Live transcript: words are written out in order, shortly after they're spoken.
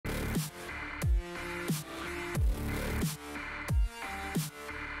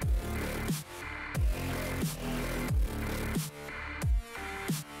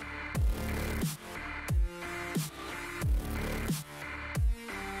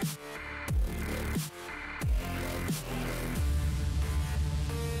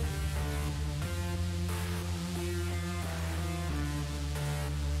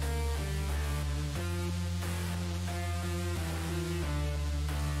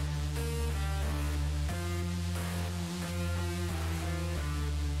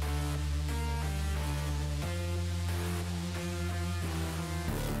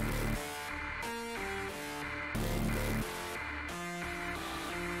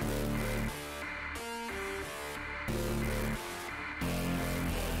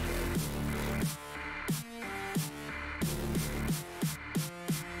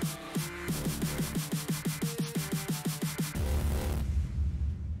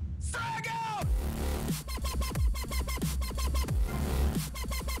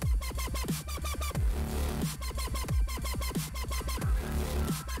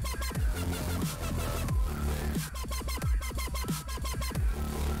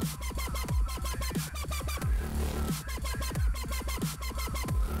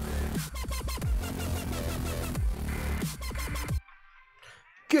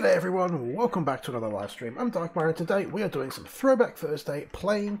G'day everyone, welcome back to another live stream. I'm Darkmyre and today we are doing some Throwback Thursday,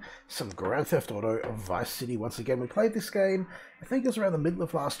 playing some Grand Theft Auto Vice City once again. We played this game, I think it was around the middle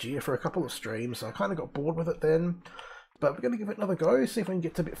of last year for a couple of streams, so I kind of got bored with it then. But we're going to give it another go, see if we can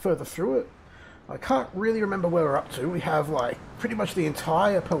get a bit further through it. I can't really remember where we're up to. We have like pretty much the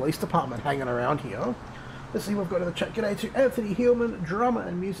entire police department hanging around here. Let's see what we've got in the chat. G'day to Anthony Hillman, drummer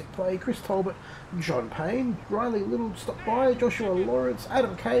and music play, Chris Talbot, John Payne, Riley Little stopped by, Joshua Lawrence,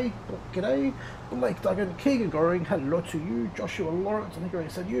 Adam K, g'day, Blake Duggan, Keegan Goring, hello to you, Joshua Lawrence, I think I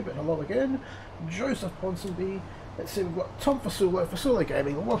already said you, but hello again, Joseph Ponsonby, let's see, we've got Tom Fasulo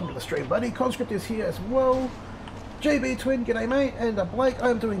Gaming, welcome to the stream buddy, Conscript is here as well, JB Twin, g'day mate, and Blake,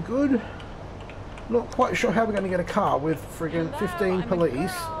 I'm doing good. Not quite sure how we're going to get a car with friggin' 15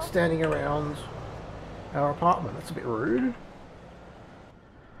 police standing around our apartment. That's a bit rude.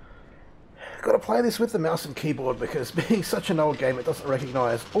 Got to play this with the mouse and keyboard because being such an old game it doesn't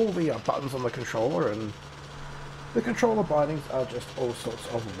recognise all the buttons on the controller, and the controller bindings are just all sorts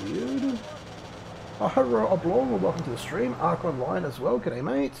of weird. Hello Oblong, welcome to the stream. Arc Online as well, g'day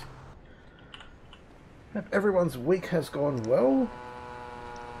mate. Hope everyone's week has gone well.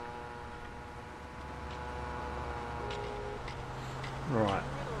 Right.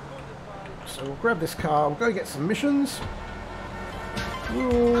 So we'll grab this car, we'll go get some missions.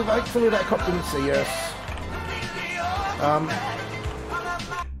 Ooh, thankfully that cop didn't see us.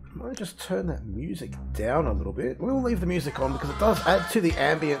 Might just turn that music down a little bit. We'll leave the music on because it does add to the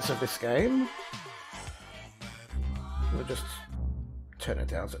ambience of this game. We'll just turn it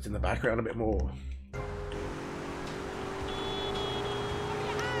down so it's in the background a bit more.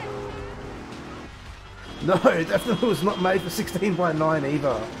 No, it definitely was not made for 16:9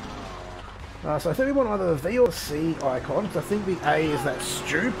 either. So I think we want either the V or the C icon, because I think the A is that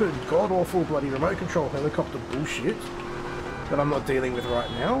stupid, god-awful bloody remote control helicopter bullshit that I'm not dealing with right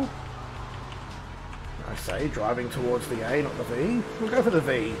now. I say, driving towards the A, not the V. We'll go for the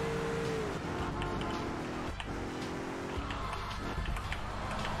V.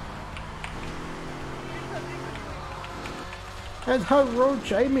 And hello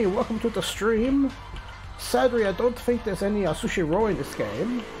Jamie, welcome to the stream. Sadly, I don't think there's any sushi raw in this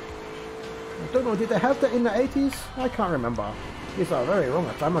game. I don't know, did they have that in the 80s? I can't remember. These are very long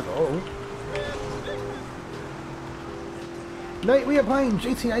a time ago. Nate, we are playing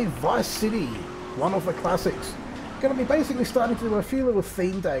GTA Vice City, one of the classics. Going to be basically starting to do a few little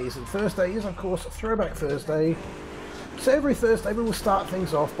theme days, and Thursday is of course Throwback Thursday. So every Thursday we will start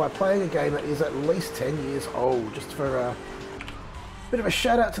things off by playing a game that is at least 10 years old, just for a bit of a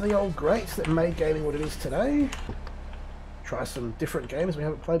shout out to the old greats that made gaming what it is today. Try some different games we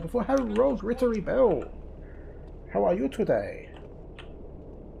haven't played before. Hello, Grittery Bell. How are you today?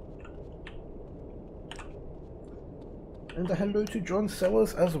 And a hello to John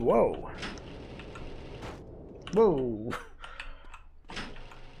Sellers as well. Whoa. It's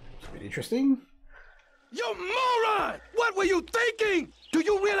a bit interesting. You moron! What were you thinking? Do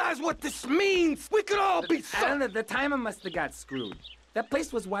you realize what this means? We could all be The timer must have got screwed. That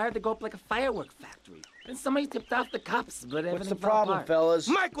place was wired to go up like a firework factory. Then somebody tipped off the cops, but everything What's the fell problem, apart. fellas?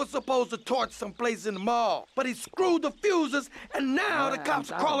 Mike was supposed to torch someplace in the mall, but he screwed the fuses, and now the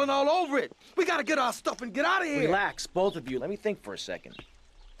cops are crawling all over it. We gotta get our stuff and get out of here. Relax, both of you. Let me think for a second.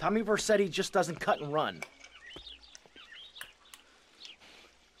 Tommy Vercetti just doesn't cut and run.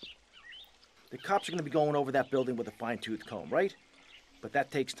 The cops are going to be going over that building with a fine-tooth comb, right? But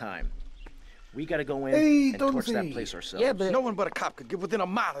that takes time. We got to go in and torch that place ourselves. Yeah, but No one but a cop could get within a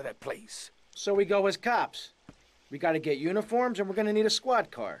mile of that place. So we go as cops. We got to get uniforms, and we're going to need a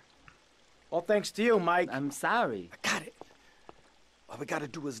squad car. All thanks to you, Mike. I'm sorry. I got it. All we gotta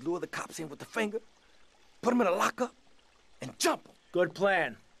do is lure the cops in with the finger, put them in a lockup, and jump them. Good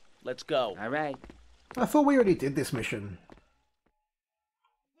plan. Let's go. All right. I thought we already did this mission.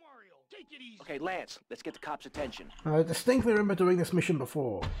 Mario, take it easy. Okay, Lance, let's get the cops' attention. I distinctly remember doing this mission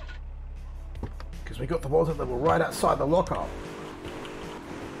before. Because we got the water level right outside the lockup.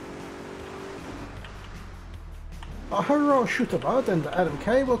 Hello Shootabud and Adam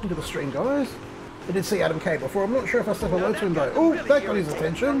K, welcome to the stream guys. I did see Adam K before, I'm not sure if I said hello to him though. Oh, that got his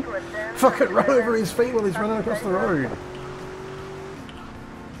attention. Fucking run over his feet while he's running across the road.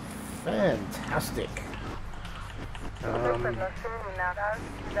 Fantastic. Now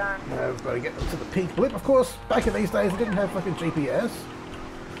we've got to get them to the peak blip. Of course, back in these days, we didn't have fucking GPS. So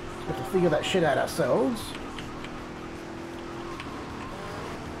we have to figure that shit out ourselves.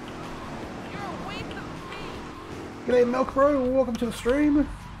 G'day Milk Bro, welcome to the stream.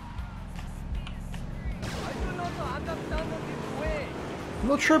 I'm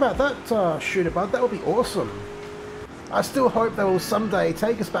not sure about that, Shooter Bud. That would be awesome. I still hope they will someday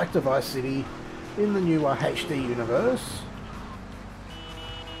take us back to Vice City in the new HD universe.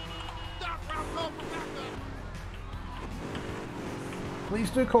 Please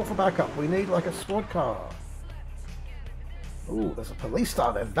do call for backup. We need like a squad car. Ooh, there's a police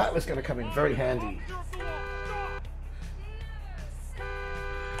star there. That was going to come in very handy.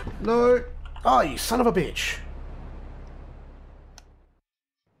 No. Oh, you son of a bitch.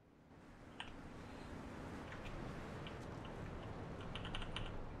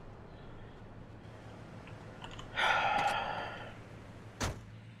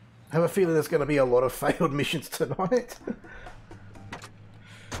 I have a feeling there's going to be a lot of failed missions tonight.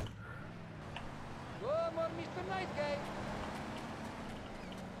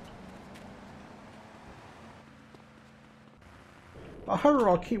 Oh,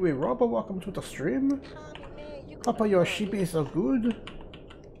 hello, Kiwi Robber, welcome to the stream. Papa, your sheep is so good.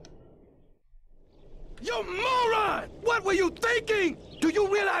 You moron! What were you thinking? Do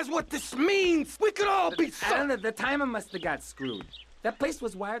you realize what this means? We could all be The timer must have got screwed. That place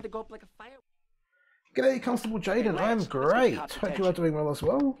was wired to go up like a fire. G'day, Constable Jaden. I am great. Hope you are doing well as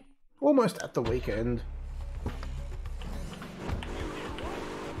well. Almost at the weekend.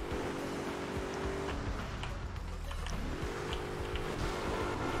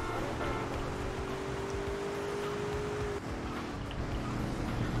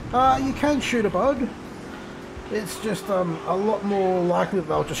 You can shoot a bug. It's just a lot more likely that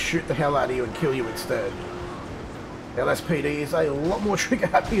they'll just shoot the hell out of you and kill you instead. LSPD is a lot more trigger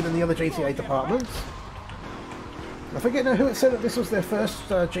happy than the other GTA departments. I forget now who it said that this was their first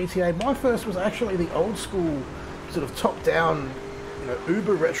GTA. My first was actually the old school, sort of top-down, you know,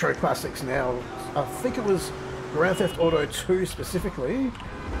 uber retro classics now. I think it was Grand Theft Auto 2 specifically.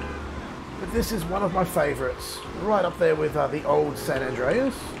 But this is one of my favourites. Right up there with the old San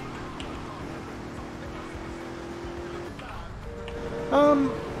Andreas.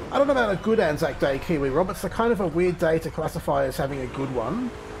 I don't know about a good Anzac Day, Kiwi Rob. It's the kind of a weird day to classify as having a good one.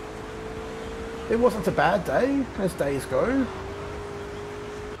 It wasn't a bad day, as days go.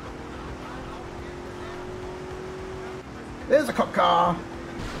 There's a cop car.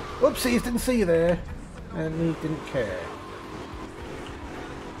 Oopsies, didn't see you there. And he didn't care.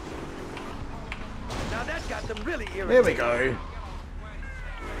 Now that got them really irritated. There we go.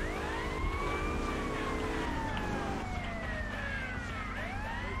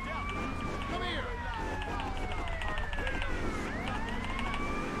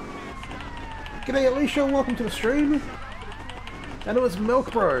 G'day Alicia, welcome to the stream. And it was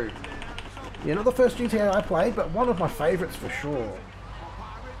Milk Bro. Yeah, not the first GTA I played, but one of my favourites for sure.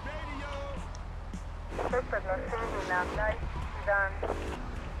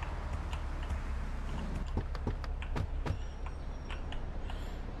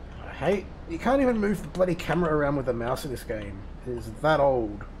 I hate... You can't even move the bloody camera around with the mouse in this game. It is that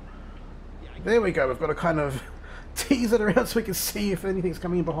old. There we go, we've got to kind of tease it around so we can see if anything's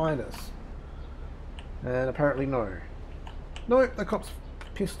coming in behind us. And apparently no. No, the cop's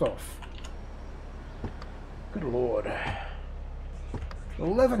pissed off. Good lord.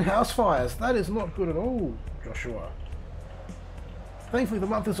 11 house fires. That is not good at all, Joshua. Thankfully the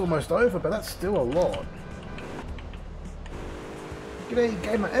month is almost over, but that's still a lot. G'day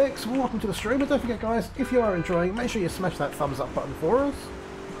Gamer X, welcome to the stream. And don't forget guys, if you are enjoying, make sure you smash that thumbs up button for us.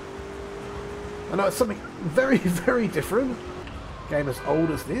 I know it's something very, very different. Game as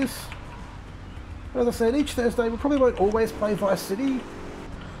old as this. As I said, each Thursday we probably won't always play Vice City.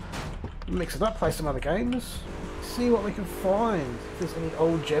 Mix it up, play some other games. See what we can find. If there's any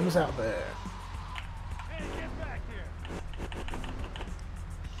old gems out there. Hey, get back here.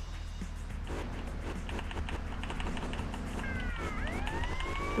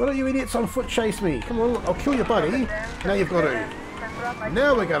 Why don't you idiots on foot chase me? Come on, I'll kill your buddy. Now you've got to.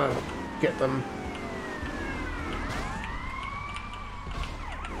 Now we're gonna get them.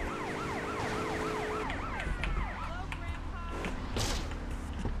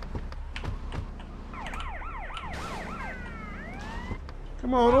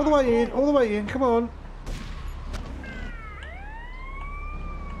 Come on, all the way in, come on.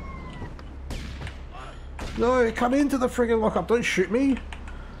 No, come into the friggin' lockup, don't shoot me.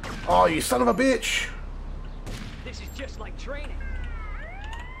 Oh, you son of a bitch. This is just like training.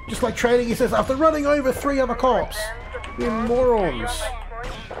 Just like training, he says, after running over 3 other cops. You morons.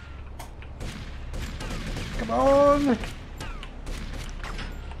 Come on.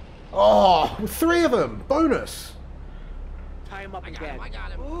 Oh, with 3 of them, bonus. Tie him up again. I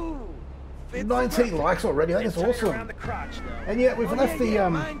got him. Ooh. 19 likes already, that is awesome. And yet we've left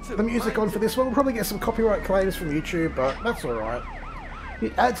the music on for this one. We'll probably get some copyright claims from YouTube, but that's alright.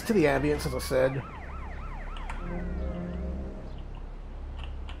 It adds to the ambience, as I said.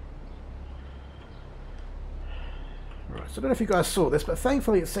 So I don't know if you guys saw this, but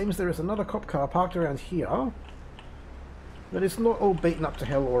thankfully it seems there is another cop car parked around here. But it's not all beaten up to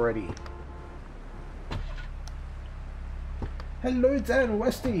hell already. Hello Dan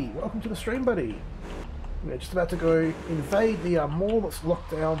Westy, welcome to the stream, buddy. We're just about to go invade the mall that's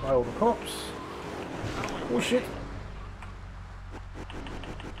locked down by all the cops. Oh shit.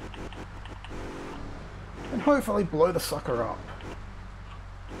 And hopefully blow the sucker up.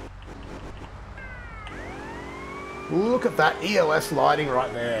 Look at that EOS lighting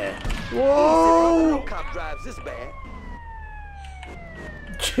right there. Whoa! No cop drives this bad.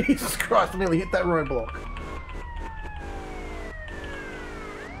 Jesus Christ, I nearly hit that roadblock.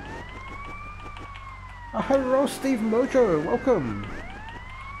 Hello, Steve Mojo, welcome.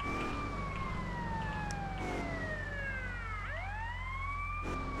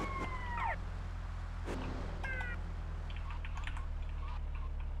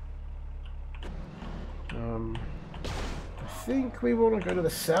 I think we want to go to the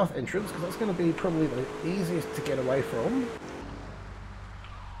south entrance because that's going to be probably the easiest to get away from.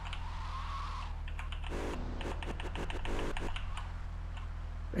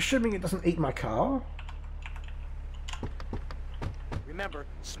 Assuming it doesn't eat my car. Remember,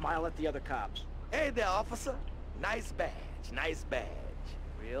 smile at the other cops. Hey there, officer. Nice badge, nice badge.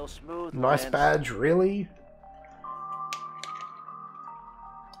 Real smooth, Nice Lance. badge, really?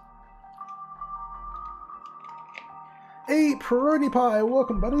 Hey, Peroni Pie,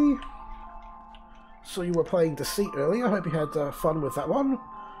 welcome, buddy. So you were playing Deceit earlier. I hope you had fun with that one.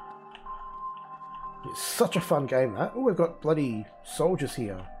 It's such a fun game, that. Oh, we've got bloody soldiers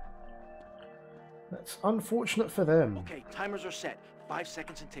here. That's unfortunate for them. Okay, timers are set. 5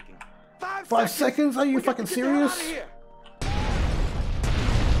 seconds and ticking. 5 seconds? Are you We got fucking to get the hell serious?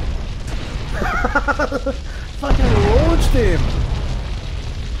 out of here. Fucking launched him!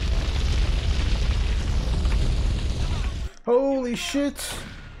 Holy shit!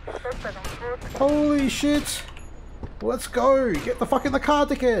 Holy shit! Let's go! Get the fuck in the car,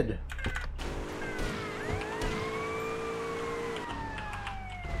 dickhead!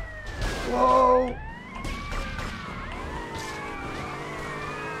 Whoa!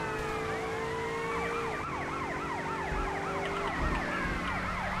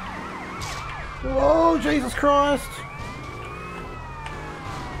 Whoa, Jesus Christ!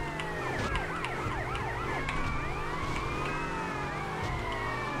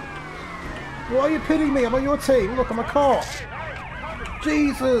 Why are you pitting me? I'm on your team. Look, I'm a cop.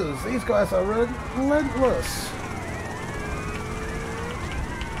 Jesus, these guys are relentless.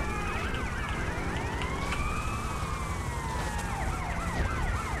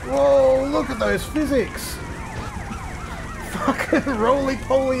 Whoa, look at those physics. Fucking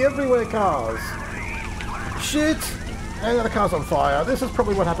roly-poly everywhere cars. Shit. And the car's on fire. This is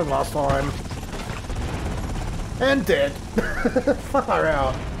probably what happened last time. And dead. Far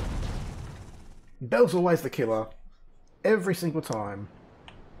out. Bell's always the killer. Every single time.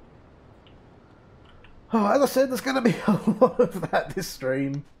 Oh, as I said, there's going to be a lot of that this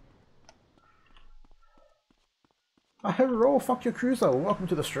stream. Hello, fuck your cruiser. Welcome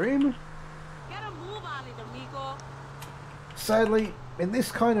to the stream. Get a move on it, amigo. Sadly, in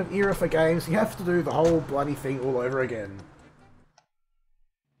this kind of era for games, you have to do the whole bloody thing all over again.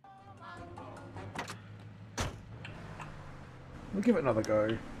 We'll give it another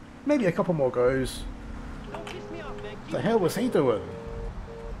go. Maybe a couple more goes. Don't piss me off, man. The hell was he doing?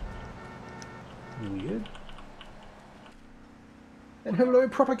 Weird. And hello,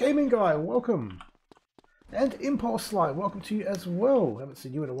 Proper Gaming Guy, welcome. And Impulse Slime, welcome to you as well. Haven't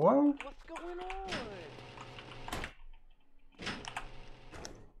seen you in a while. What's going on?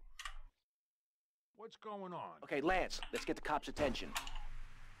 What's going on? Okay, Lance, let's get the cops' attention.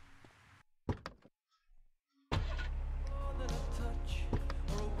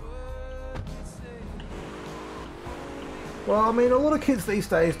 Well, I mean, a lot of kids these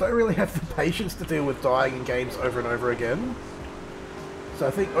days don't really have the patience to deal with dying in games over and over again. So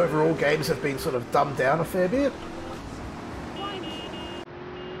I think overall games have been sort of dumbed down a fair bit.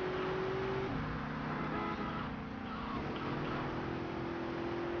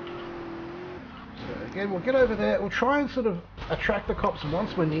 So again, we'll get over there. We'll try and sort of attract the cops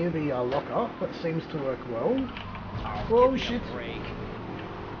once we're near the lockup. That seems to work well. Whoa, shit.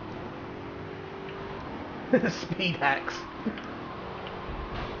 Speed hacks.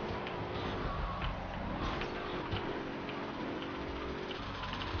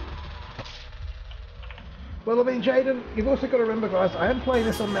 Well, I mean, Jaden, you've also got to remember, guys, I am playing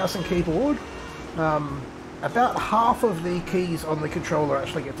this on mouse and keyboard. About half of the keys on the controller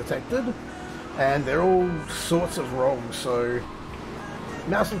actually get detected, and they're all sorts of wrong, so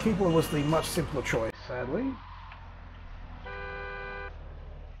mouse and keyboard was the much simpler choice, sadly.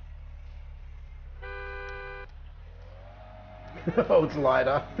 Old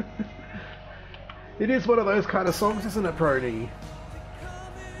lighter. It is one of those kind of songs, isn't it, Brody?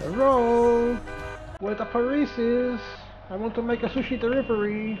 Hello? Where the Paris is? I want to make a sushi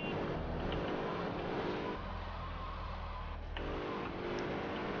delivery.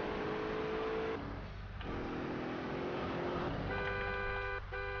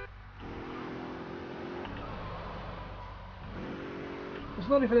 There's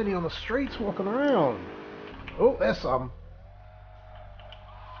not even any on the streets walking around. Oh, there's some.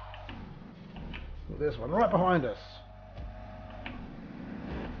 Oh, there's one right behind us.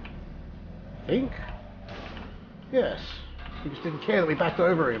 Think? Yes. He just didn't care that we backed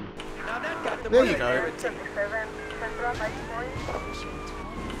over him. Now that got the There you money. go.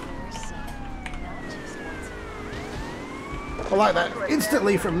 I like that.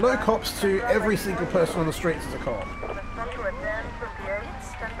 Instantly from no cops to every single person on the streets is a cop.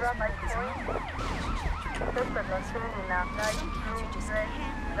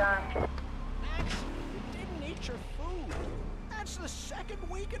 Didn't eat your food. That's the second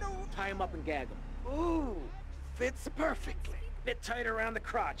week in a row. Tie him up and gag him. Ooh, fits perfectly. Bit tight around the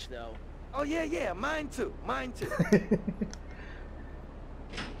crotch, though. Oh yeah, yeah, mine too, mine too.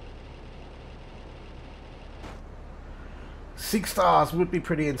 6 stars would be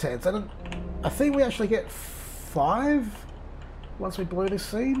pretty intense. I think we actually get 5 once we blow this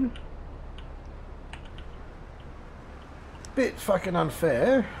scene. Bit fucking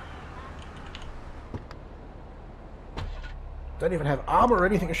unfair. Don't even have armor or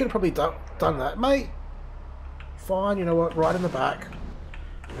anything. I should have probably done that, mate. Fine, you know what? Right in the back.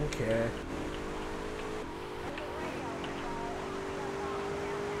 Don't care.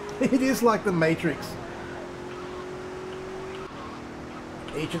 It is like the Matrix.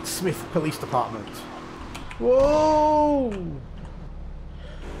 Agent Smith Police Department. Whoa!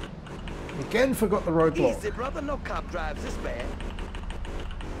 Again, forgot the roadblock. Easy, brother. No cop drives this bad.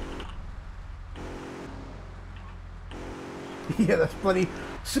 Yeah, that's bloody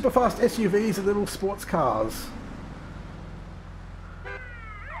super fast SUVs and little sports cars.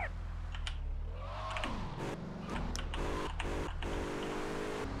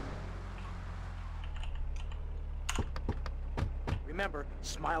 Remember,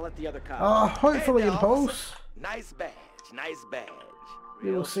 smile at the other cop. Hopefully Hey there, Impulse. officer. Nice badge, nice badge. We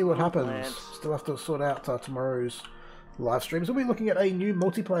will Real see what smooth, happens. Lance. Still have to sort out tomorrow's live streams. We'll be looking at a new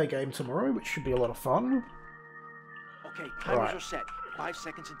multiplayer game tomorrow, which should be a lot of fun. Okay, timers Right. are set. 5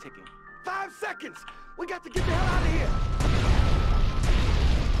 seconds and ticking. 5 seconds. We got to get the hell out of here.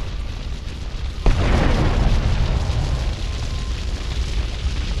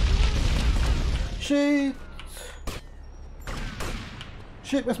 Shit!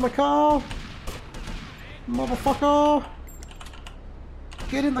 Shit, where's my car? Motherfucker!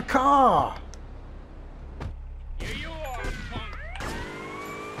 Get in the car! Here you are, punk.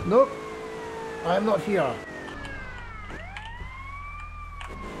 Nope. I am not here.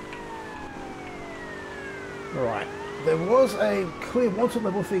 Alright. There was a clear wanted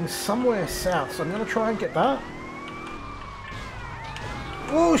level thing somewhere south, so I'm going to try and get that.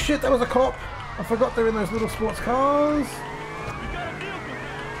 Oh shit, that was a cop! I forgot they're in those little sports cars.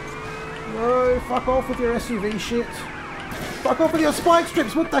 No, fuck off with your SUV shit. Fuck off with your spike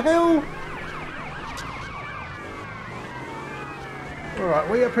strips, what the hell? Alright,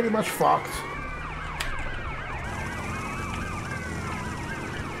 we are pretty much fucked.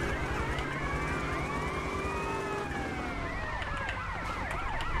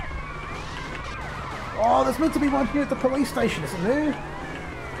 Oh, there's meant to be one here at the police station, isn't there?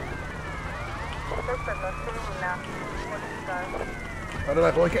 I don't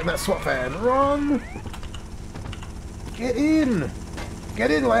know, boy, get in that SWAT van. Run! Get in! Get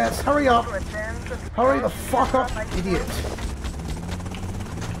in, Lance! Hurry up! Hurry the fuck up, idiot!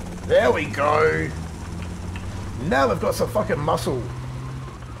 There we go! Now we've got some fucking muscle.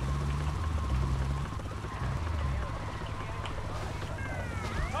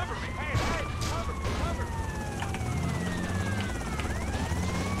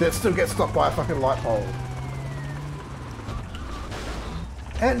 That still gets stopped by a fucking light pole.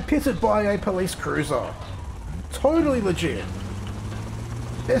 And pitted by a police cruiser. Totally legit.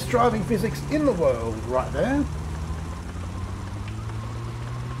 Best driving physics in the world right there.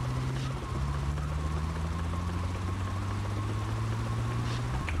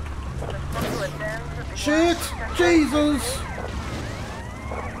 Shit! Jesus!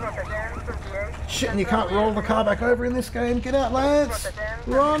 Shit, and you can't roll the car back over in this game. Get out, Lance!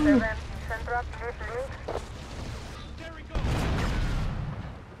 Run!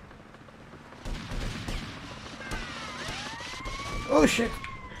 Oh shit!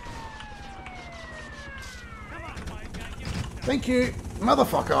 Thank you,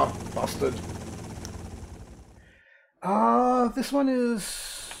 motherfucker, bastard. This one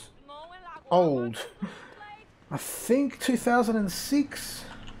is old. I think 2006.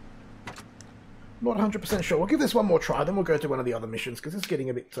 Not 100% sure. We'll give this one more try, then we'll go to one of the other missions because it's getting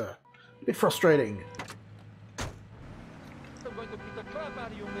a bit frustrating. I'm going to beat the crap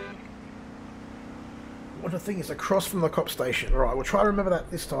out of you, man. What the thing is, across from the cop station. Alright, we'll try to remember that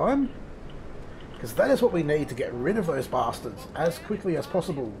this time. Because that is what we need to get rid of those bastards as quickly as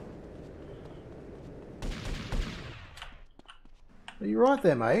possible. Are you right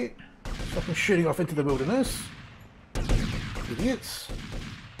there, mate? Fucking shooting off into the wilderness. Idiots.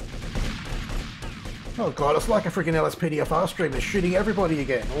 Oh god, it's like a freaking LSPDFR stream. They're shooting everybody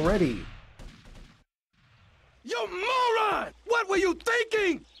again already. You moron! What were you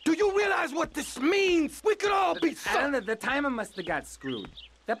thinking? Do you realize what this means? We could all be I don't know, the timer must have got screwed.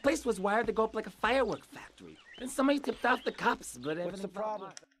 That place was wired to go up like a firework factory. And somebody tipped off the cops, but What's the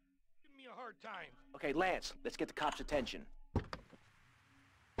problem? Give me a hard time. Okay, Lance, let's get the cops' attention.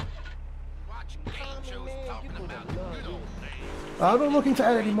 Watching game shows talking about good old days. I'm not looking to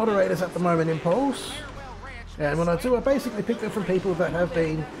add any moderators at the moment, Impulse. And when I do, I basically pick them from people that have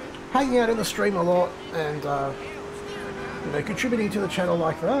been hanging out in the stream a lot and, you know, contributing to the channel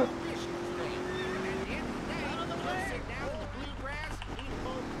like that.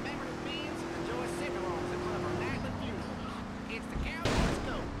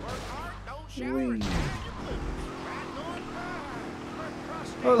 Whee.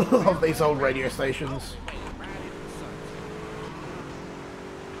 I love these old radio stations.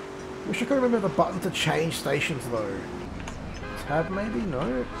 Wish I could remember the button to change stations though. Tab maybe?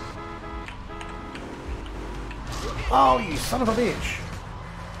 No? Oh, you son of a bitch!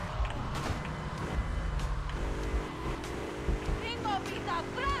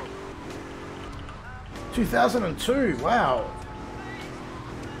 2002, wow!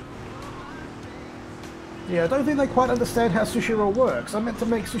 Yeah, I don't think they quite understand how sushi roll works. I meant to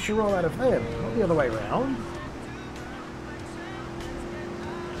make sushi roll out of them, not the other way around.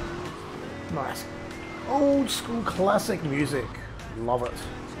 Nice. Old school classic music. Love it.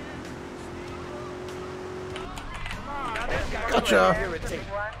 Gotcha!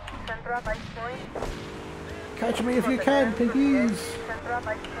 Catch me if you can, piggies!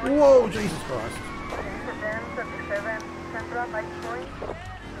 Whoa, Jesus Christ.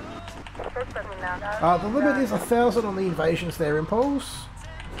 The limit is 1,000 on the invasions there, Impulse.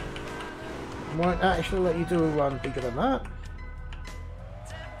 Won't actually let you do one bigger than that.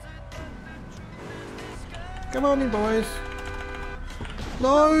 Come on in, boys.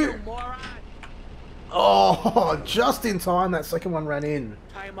 No! Oh, just in time that second one ran in.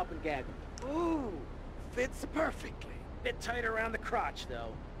 Tie him up and gag him. Ooh, fits perfectly. Bit tight around the crotch,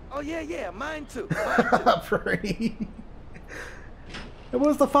 though. Oh yeah, mine too. Pretty. And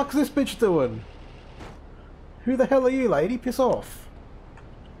what the fuck's this bitch doing? Who the hell are you, lady? Piss off.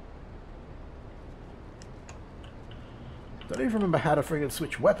 Don't even remember how to friggin'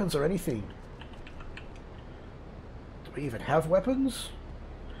 switch weapons or anything. Do we even have weapons?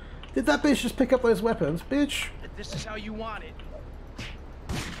 Did that bitch just pick up those weapons, bitch? This is how you want it.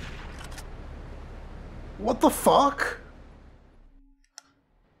 What the fuck?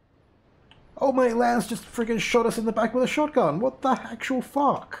 Oh mate, Lance just friggin' shot us in the back with a shotgun. What the actual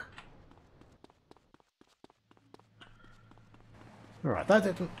fuck? Alright,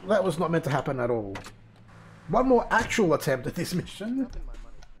 that was not meant to happen at all. One more actual attempt at this mission.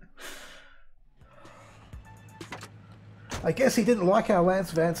 I guess he didn't like our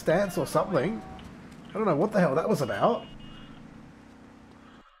Lance Vance dance or something. I don't know what the hell that was about.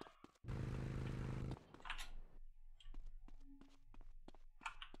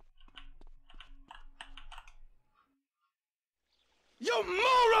 You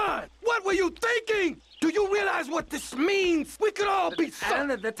moron! What were you thinking? Do you realize what this means? We could all be I don't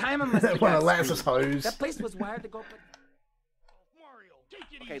know, the timer must have One got of Lance's screwed. hose. That place was wired to go up like... Mario, take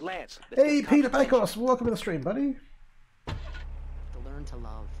it Okay, easy. Lance. let's Hey, get the Peter cops' Bakos, welcome to the stream, buddy. To learn to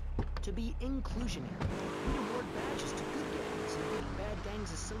love, to be inclusionary. We award badges to good gangs and give bad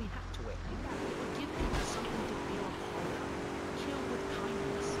gangs a silly hat to wear. We give people something to feel a part of. Kill with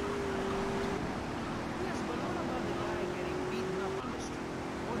kindness. Yes, but what about the guy getting beaten up on the street?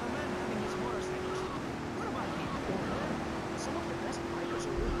 Or the man having his motorcycle stolen? What about people? Some of the best fighters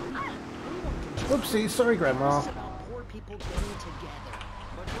are really good. Anyone can Whoopsie, sorry, Grandma. It's about poor people getting together.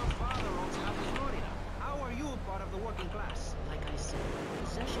 But your father owns half of Florida. How are you part of the working class? Like I said,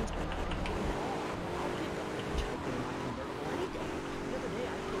 possessions are not important at all. I'll pick up the hitchhiker in my convertible any day. The other day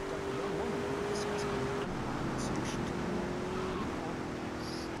I picked up a young woman and we discussed a non-violent solution to the war.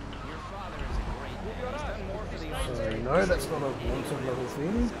 Your father is a great man. He's done more for the Sorry, no No, that's not a wanted level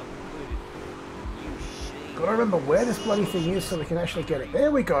thing. Gotta remember where this bloody thing is so we can actually get it. There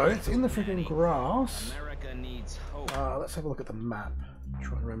we go, it's in the freaking grass. Let's have a look at the map.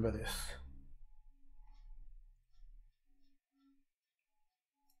 Try and remember this.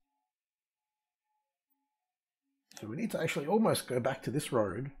 So we need to actually almost go back to this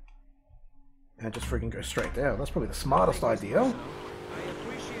road and just freaking go straight down. That's probably the smartest idea. I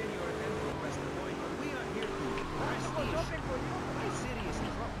appreciate your attention, Western Boy, but we are here to prestige. My city is in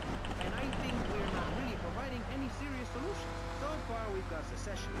trouble, and I think we're not really providing any serious solutions. So far, we've got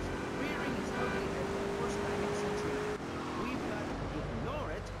secession. Rearing its ugly head for the first time in centuries. We've got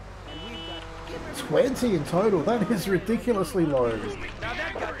ignore it, and we've got 20 in total. That is ridiculously low. Now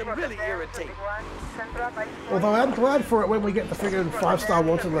that got them really irritated. Although I'm glad for it when we get the friggin' 5-star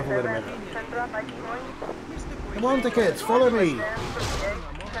wanted level in a minute. Come on, dickheads, follow me.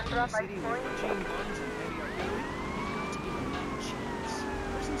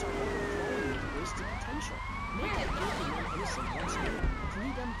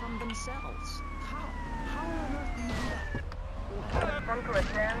 Free them from themselves. How on earth do you do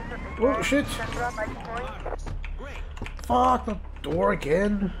that? Oh shit. Fuck the door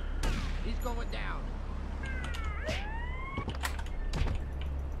again. He's going down.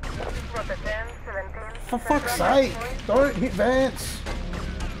 For fuck's sake, don't hit Vance.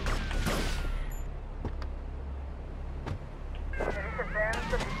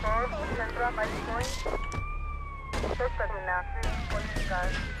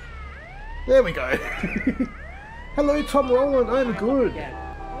 There we go. Hello, Tom Roland, I'm good.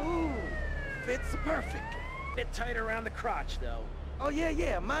 Ooh, fits perfect. Bit tight around the crotch, though. Oh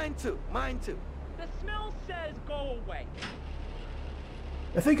yeah, mine too, mine too. The smell says go away.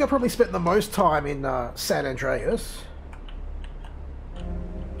 I think I probably spent the most time in San Andreas.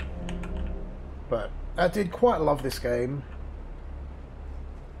 But I did quite love this game.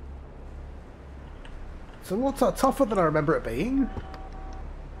 It's a lot tougher than I remember it being.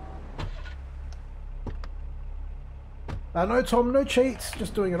 No Tom, no cheats,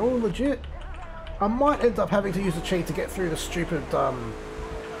 just doing it all legit. I might end up having to use a cheat to get through the stupid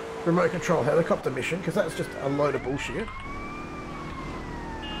remote control helicopter mission, because that's just a load of bullshit.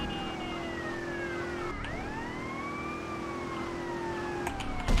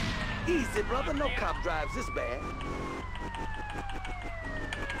 Easy, brother, no cop drives this bad.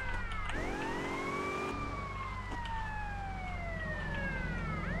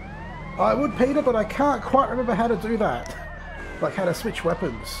 I would, Peter, but I can't quite remember how to do that. Like how to switch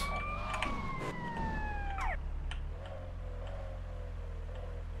weapons.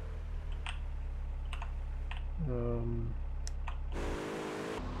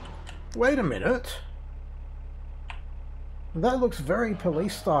 Wait a minute. That looks very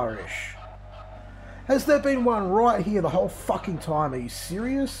police star-ish. Has there been one right here the whole fucking time? Are you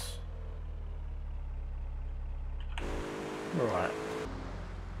serious? Alright.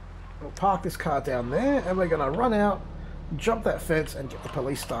 We'll park this car down there and we're going to run out, jump that fence and get the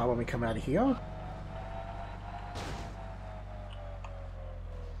police star when we come out of here.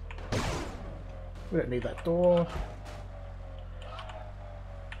 We don't need that door.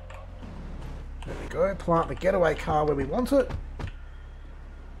 There we go, plant the getaway car where we want it.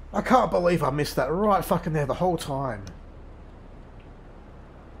 I can't believe I missed that right fucking there the whole time.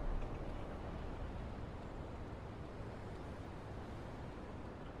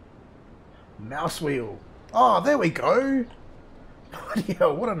 Mouse wheel. Oh, there we go. Bloody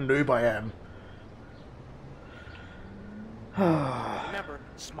hell, what a noob I am. Remember,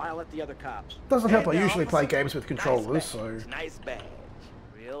 smile at the other cops. Doesn't help I usually play games with controllers, so... Nice badge.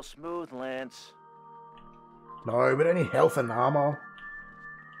 Real smooth, Lance. No, but any health and armor?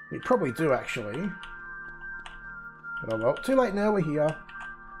 We probably do, actually. But oh well, too late now, we're here.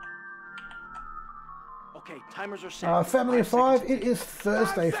 Okay, timers are set. Family of 5, it is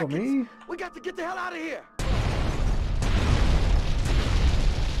Thursday for me. We got to get the hell out of here.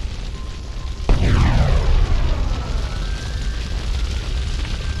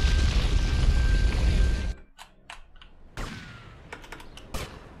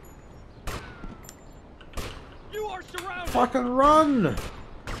 You are surrounded. Fucking run!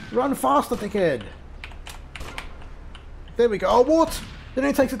 Run faster, dickhead! There we go. Oh, what? It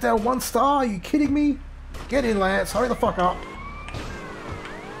only takes it down 1 star? Are you kidding me? Get in, Lance. Hurry the fuck up.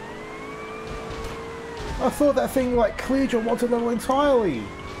 I thought that thing, like, cleared your wanted level entirely.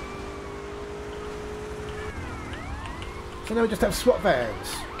 So now we just have SWAT vans.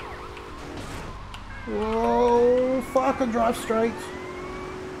 Whoa, fucking drive straight.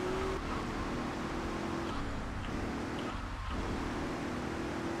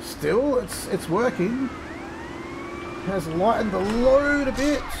 Still, it's working. has lightened the load a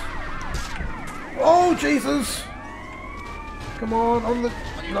bit. Oh, Jesus! Come on the...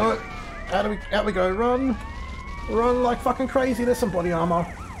 No. Out we go. Run. Run like fucking crazy. There's some body armor.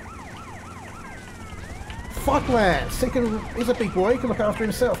 Fuck Lance. He's a big boy. He can look after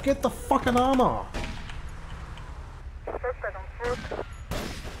himself. Get the fucking armor.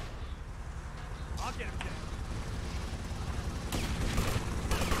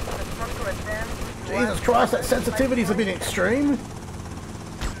 Jesus Christ, that sensitivity's a bit extreme.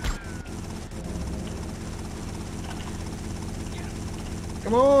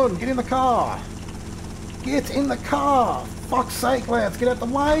 Come on, get in the car. Get in the car. Fuck's sake, Lance, get out the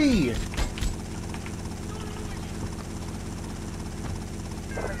way.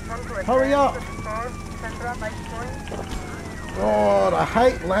 Hurry up. God, I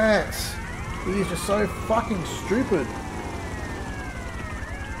hate Lance. He's just so fucking stupid.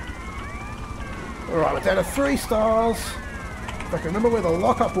 Alright, we're down to 3 stars. If I can remember where the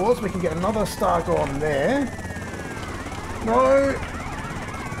lockup was, we can get another star gone there. No!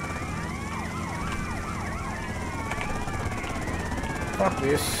 Fuck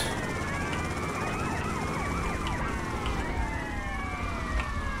this.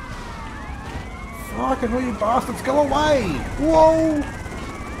 Fucking all you bastards, go away! Whoa!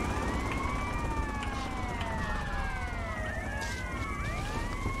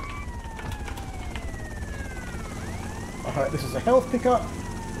 I hope this is a health pickup.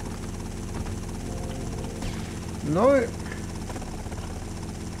 No.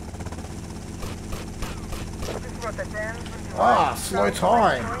 Ah, slow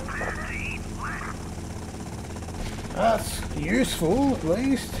time. That's useful, at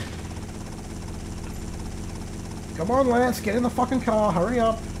least. Come on, Lance, get in the fucking car, hurry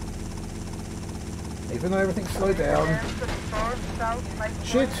up. Even though everything's slowed down.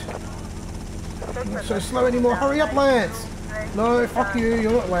 Shit. Not so slow anymore, hurry up, Lance! No, fuck you,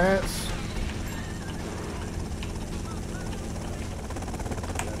 you're not Lance.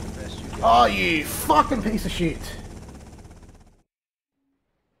 Oh, you fucking piece of shit.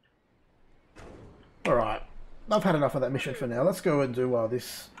 Alright, I've had enough of that mission for now. Let's go and do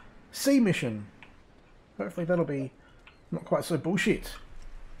this C mission. Hopefully that'll be not quite so bullshit.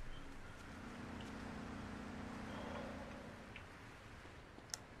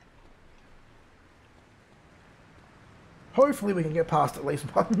 Hopefully we can get past at least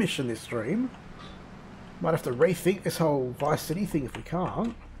one mission this stream. Might have to rethink this whole Vice City thing if we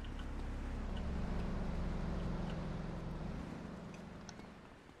can't.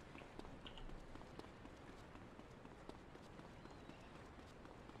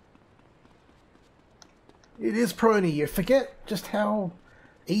 It is prony. You forget just how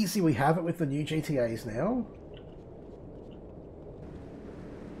easy we have it with the new GTAs now.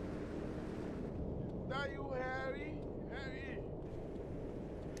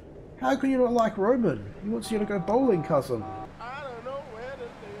 How can you not like Roman? He wants you to go bowling, cousin. I don't know where to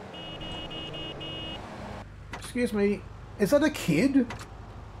Excuse me, is that a kid?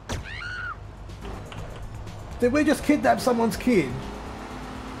 Did we just kidnap someone's kid?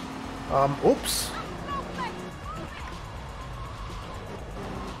 Oops.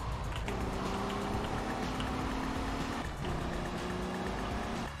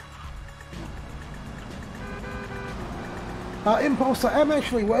 Impulse, I am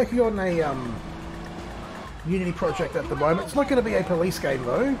actually working on a Unity project at the moment. It's not going to be a police game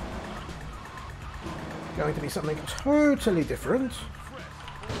though. It's going to be something totally different.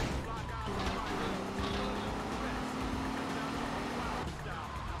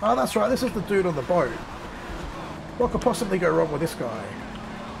 Oh, that's right, this is the dude on the boat. What could possibly go wrong with this guy?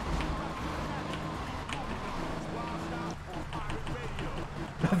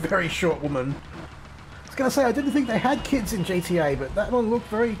 A very short woman. I was going to say, I didn't think they had kids in GTA, but that one looked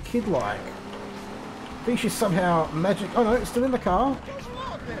very kid-like. I think she's somehow magic... Oh no, it's still in the car.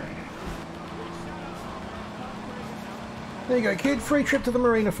 There you go, kid. Free trip to the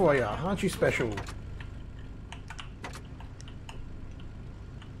marina for you. Aren't you special?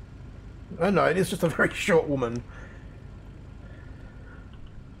 Oh no, it is just a very short woman.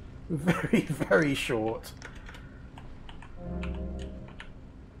 Very, very short.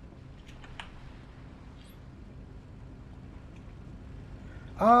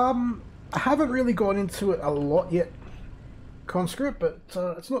 I haven't really gone into it a lot yet, Conscript, but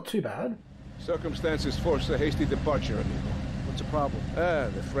it's not too bad. Circumstances force a hasty departure, amigo. What's the problem?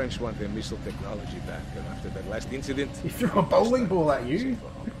 The French want their missile technology back, and after that last incident... He threw a bowling ball at you?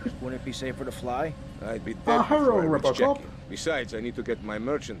 Wouldn't it be safer to fly? I'd be dead hello, before I reach Robocop. check-in. Besides, I need to get my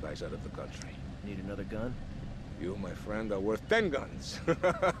merchandise out of the country. Need another gun? You, my friend, are worth 10 guns.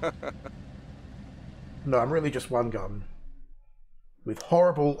 No, I'm really just one gun. With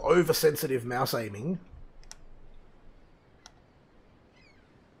horrible, oversensitive mouse aiming.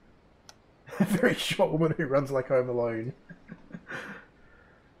 A very short woman who runs like Home Alone.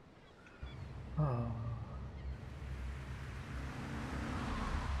 Oh.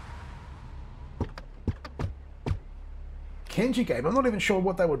 Kenji game? I'm not even sure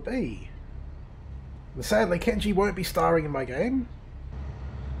what that would be. And sadly, Kenji won't be starring in my game.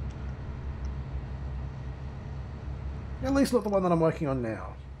 At least not the one that I'm working on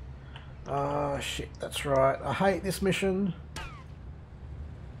now. Ah, shit, that's right. I hate this mission.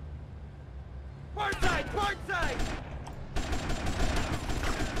 Port side! Port side!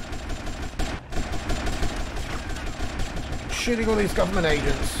 Shooting all these government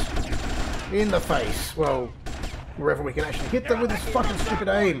agents in the face. Well, wherever we can actually hit them with this fucking stupid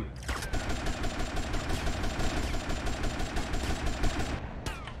aim.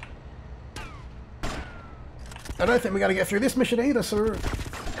 I don't think we're going to get through this mission either, so we're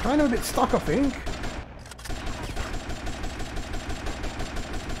kind of a bit stuck, I think.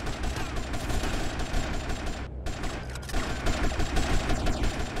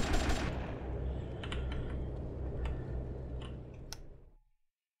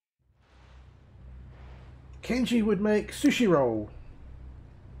 Kenji would make sushi roll.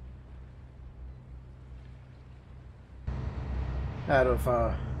 Out of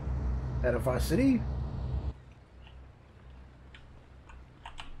Vice City.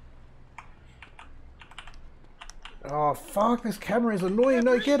 Oh fuck, this camera is annoying.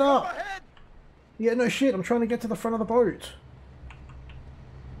 No, get up! Yeah, no shit, I'm trying to get to the front of the boat.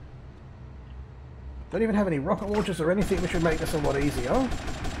 Don't even have any rocket launchers or anything which would make this a lot easier.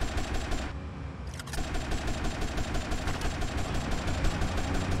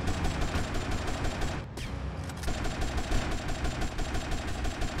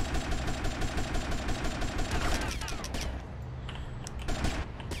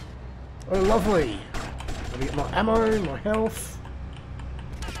 Oh, lovely. Let me get more ammo, more health.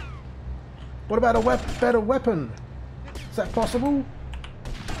 What about a better weapon? Is that possible?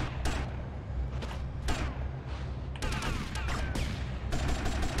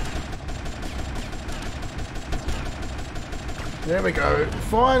 There we go.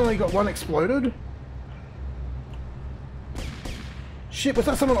 Finally got one exploded. Shit, was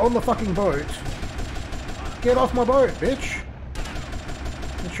that someone on the fucking boat? Get off my boat, bitch.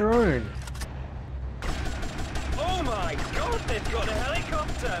 It's your own. Oh my god, they've got a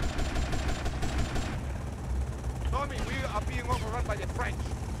helicopter! Tommy, we are being overrun by the French.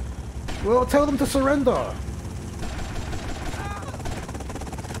 Well, tell them to surrender.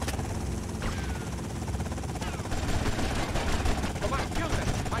 Come on, kill them.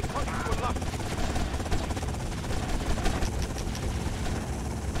 My country will love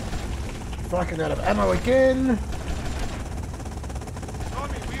you. Fucking out of ammo again.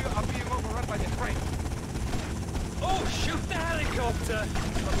 Tommy, we are being overrun by the French. Oh, shoot the helicopter!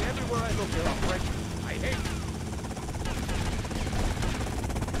 Tommy, everywhere I look, there are French. I hate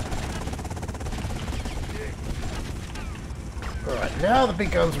you. Alright, now the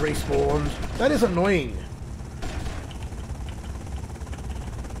big guns respawned. That is annoying.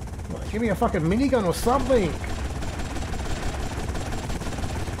 Well, give me a fucking minigun or something.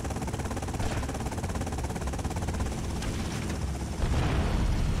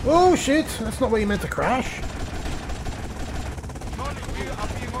 Oh shit, that's not where you meant to crash. Tommy, we are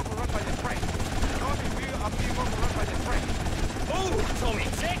being overrun by the French. Tommy, we are being overrun by the French. Oh, Tommy,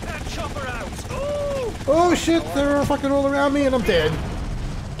 take that chopper out! Oh! Oh shit, they're fucking all around me and I'm dead.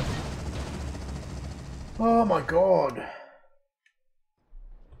 Oh my god.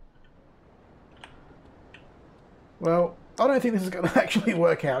 Well, I don't think this is going to actually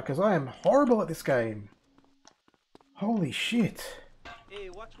work out because I am horrible at this game. Holy shit. Hey,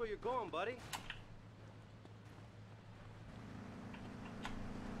 watch where you're going, buddy.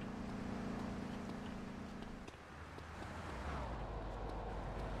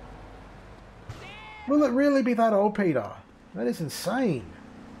 Will it really be that old, Peter? That is insane.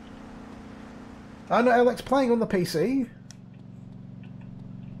 I know Alex playing on the PC.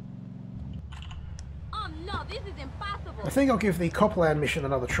 Oh no, this is impossible. I think I'll give the Copland mission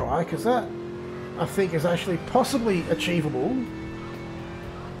another try because that, I think, is actually possibly achievable.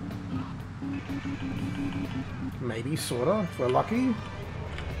 Maybe, sorta, if we're lucky.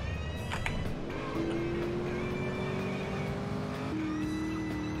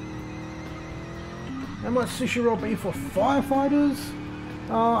 How much sushi roll be for firefighters?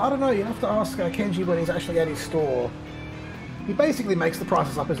 I don't know, you have to ask Kenji when he's actually at his store. He basically makes the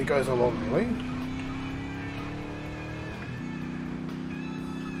prices up as he goes along, really.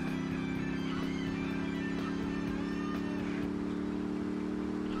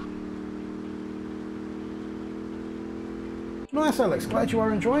 Nice, Alex. Glad you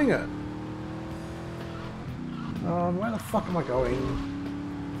are enjoying it. Where the fuck am I going?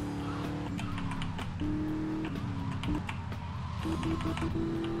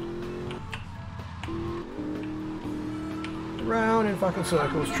 Round in fucking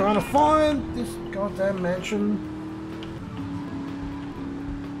circles, trying to find this goddamn mansion.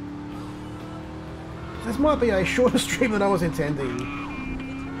 This might be a shorter stream than I was intending.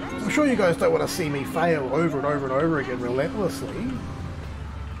 I'm sure you guys don't want to see me fail over and over and over again relentlessly.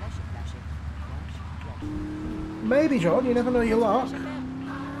 Maybe, John, you never know your luck.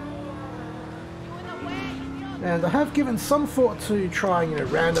 And I have given some thought to trying,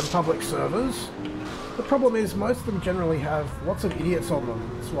 random public servers. The problem is most of them generally have lots of idiots on them.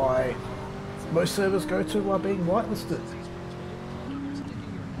 That's why most servers go to being whitelisted.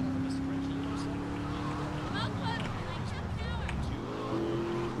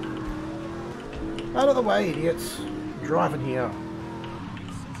 Out of the way, idiots. I'm driving here.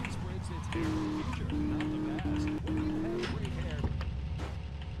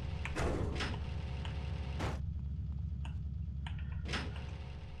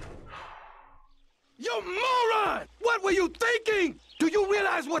 You moron! What were you thinking? Do you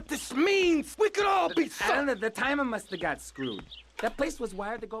realize what this means? We could all be I don't know, the timer must have got screwed. That place was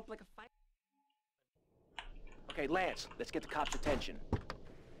wired to go up like a fire. Okay, Lance, let's get the cops' attention.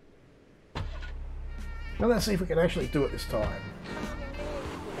 Now let's see if we can actually do it this time.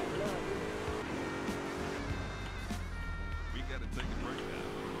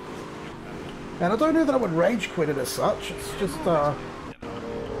 And I don't know that I would rage quit it as such. It's just,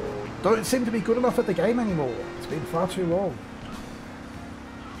 don't seem to be good enough at the game anymore. It's been far too long.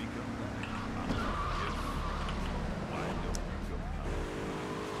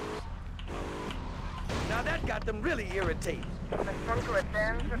 Now that got them really irritated.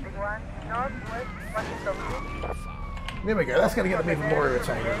 There we go, that's going to get them even more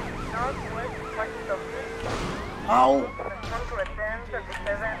irritated. Oh!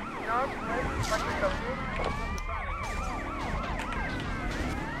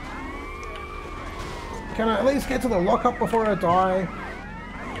 Can I at least get to the lockup before I die?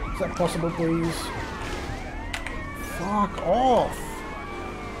 Is that possible, please? Fuck off!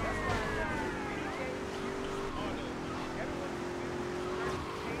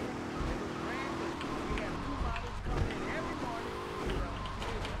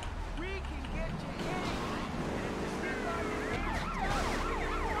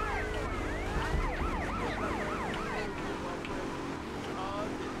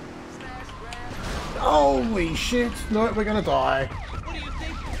 Holy shit! No, we're gonna die.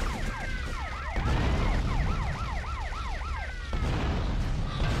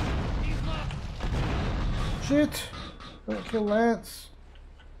 Shit! Don't kill Lance.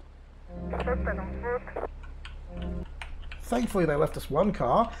 Thankfully they left us one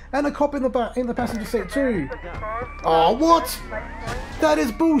car and a cop in the passenger seat too. Oh, what? That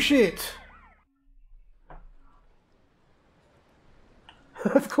is bullshit!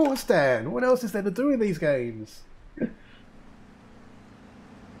 Of course, Dan. What else is there to do in these games?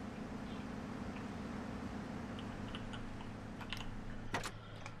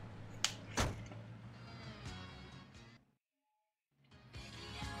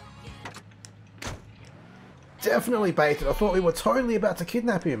 Definitely baited. I thought we were totally about to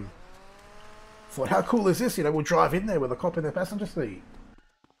kidnap him. Thought, how cool is this? We'll drive in there with a cop in the passenger seat.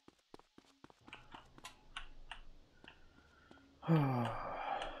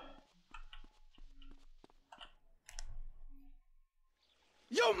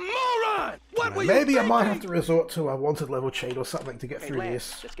 You moron! What were you Maybe I thinking? might have to resort to a wanted level cheat or something to get through Lance,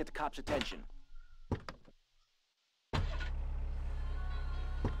 this. let's get the cops' attention.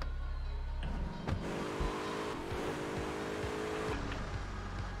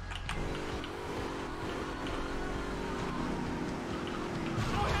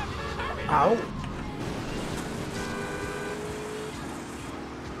 Ow.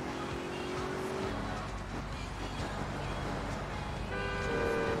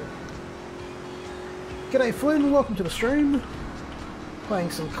 G'day Flynn, welcome to the stream.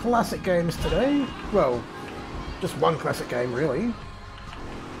 Playing some classic games today. Well, just one classic game really.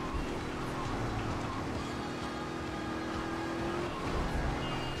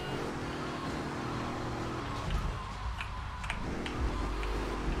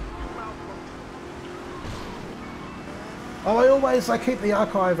 Oh, I keep the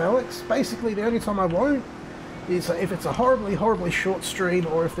archive, Alex. Basically, the only time I won't is if it's a horribly, horribly short stream,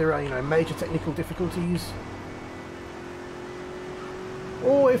 or if there are, major technical difficulties,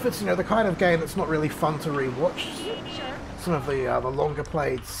 or if it's, the kind of game that's not really fun to rewatch. Some of the longer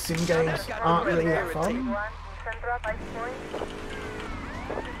played sim games aren't really that fun. I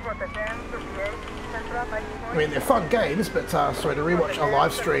mean, they're fun games, but sorry, to rewatch a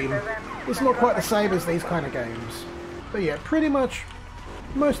live stream, it's not quite the same as these kind of games. But yeah, pretty much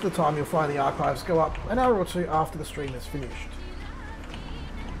most of the time you'll find the archives go up an hour or two after the stream is finished.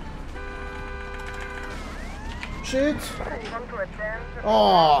 Shit!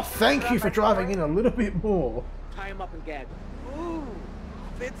 Oh, thank you for driving in a little bit more. Tie him up and gag him. Ooh,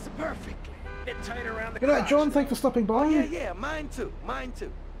 fits perfectly. Bit tight around the Good night, crotch. John. Thanks for stopping by. Oh, yeah, mine too, mine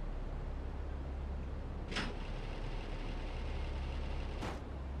too.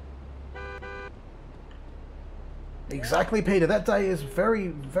 Exactly, Peter. That day is very,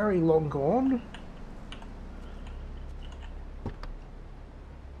 very long gone.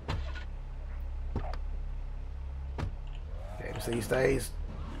 Games these days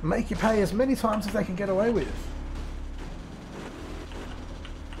make you pay as many times as they can get away with.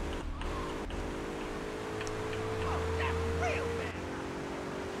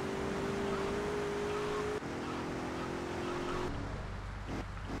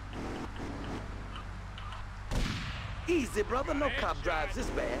 Easy, brother. No cop drives this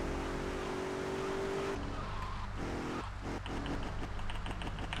bad.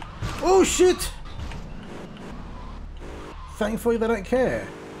 Oh, shit! Thankfully they don't care.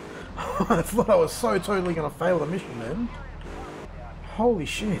 I thought I was so totally going to fail the mission then. Holy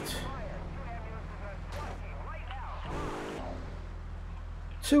shit.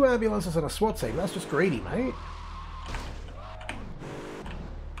 2 ambulances and a SWAT team. That's just greedy, mate.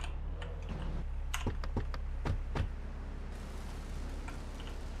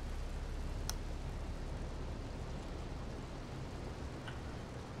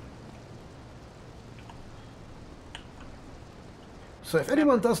 So if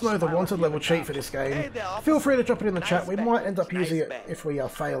anyone does know the wanted level cheat for this game, feel free to drop it in the chat. We might end up using it if we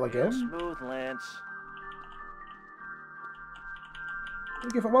fail again. Smooth, Lance.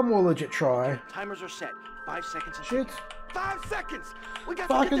 We'll give it one more legit try. Timers are set. 5 seconds. Shit. 5 seconds. We got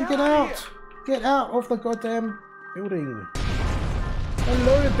Fucking to get out! Get out of the goddamn building.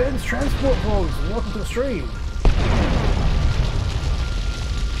 Hello, Ben's Transport Vlogs, and welcome to the stream.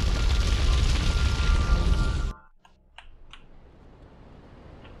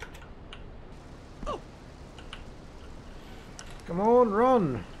 Come on,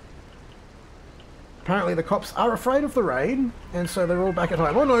 run! Apparently the cops are afraid of the rain, and so they're all back at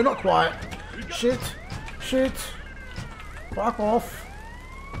home. Oh no, not quite! Shit! Shit! Fuck off!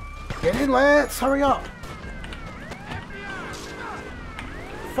 Get in, Lance! Hurry up!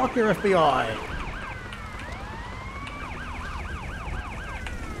 Fuck your FBI!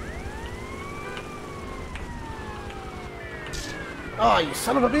 Oh, you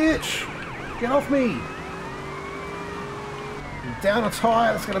son of a bitch! Get off me! Down a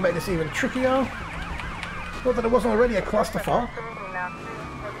tyre, that's going to make this even trickier. Not that it wasn't already a clusterfuck.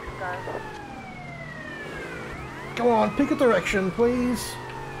 Come on, pick a direction, please.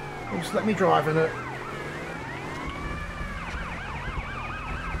 Or just let me drive in it.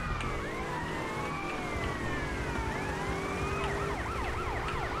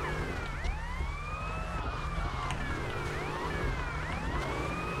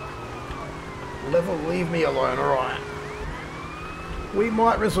 Level, leave me alone, alright. We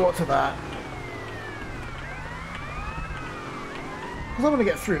might resort to that. Because I want to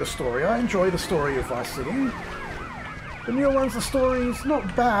get through the story. I enjoy the story of Vice City. The newer ones, the story's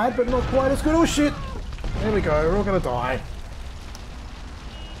not bad, but not quite as good. Oh shit! There we go, we're all gonna die.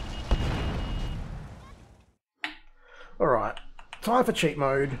 Alright, time for cheat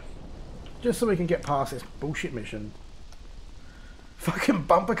mode. Just so we can get past this bullshit mission. Fucking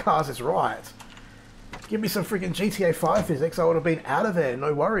bumper cars is right. Give me some freaking GTA 5 physics, I would have been out of there,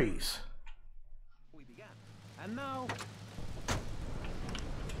 no worries. We began. And now...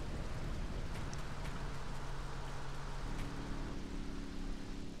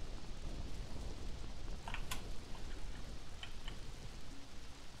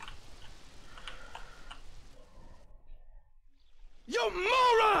 You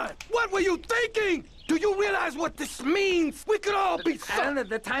moron! What were you thinking? Do you realize what this means? We could all be I don't know,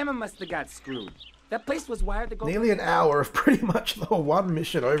 the timer must have got screwed. That place was wired to go... Nearly an hour of pretty much the one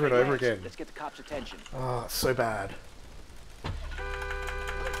mission over and over again. Let's get the cops' attention. Oh, it's so bad.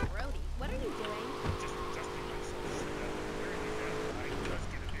 Brody, what are you doing?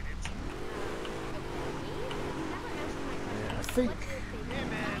 Yeah, I think...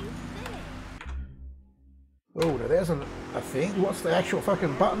 Oh, now there's a thing. What's the actual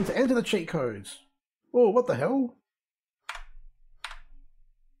fucking button to enter the cheat codes? Oh, what the hell?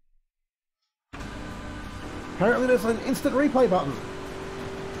 Apparently there's an instant replay button.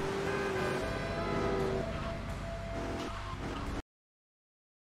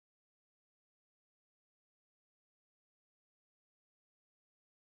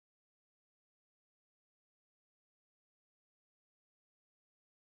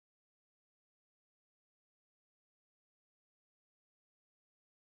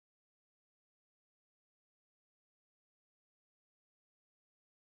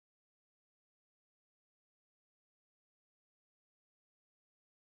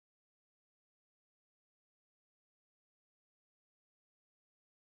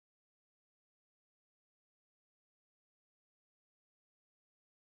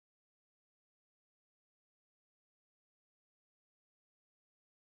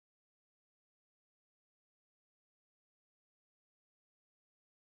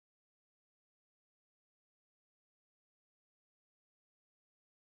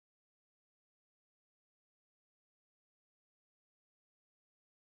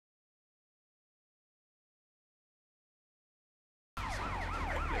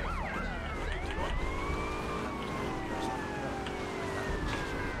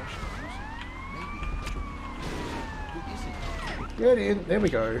 Get in. There we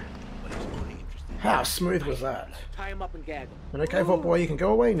go. How smooth was that? Tie him up and gag him. And okay, Vault Boy, you can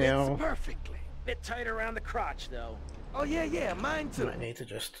go away now. Perfectly. Bit tight around the crotch, though. Oh, yeah, mine too. I need to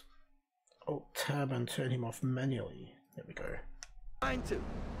just Alt-Tab and turn him off manually. There we go. Mine too.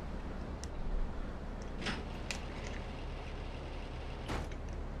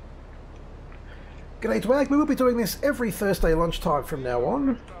 G'day Dwag, we will be doing this every Thursday lunchtime from now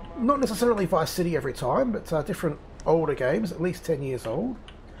on. Not necessarily Vice City every time, but different older games, at least 10 years old.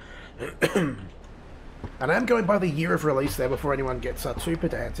 And I am going by the year of release there before anyone gets too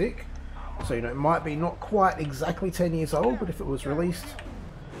pedantic. So, you know, it might be not quite exactly 10 years old, but if it was released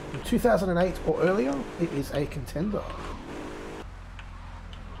in 2008 or earlier, it is a contender.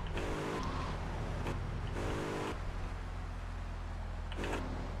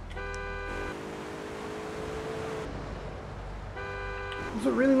 Does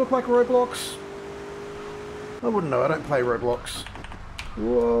it really look like Roblox? I wouldn't know, I don't play Roblox.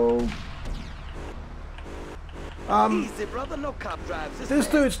 Whoa. Easy, brother, no cop drives. This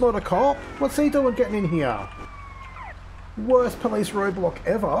dude's not a cop. What's he doing getting in here? Worst police roadblock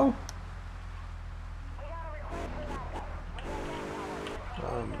ever.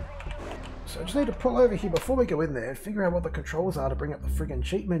 So I just need to pull over here before we go in there and figure out what the controls are to bring up the friggin'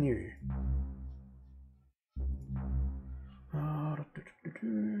 cheat menu.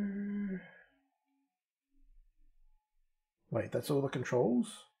 Wait, that's all the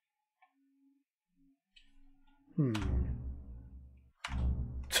controls?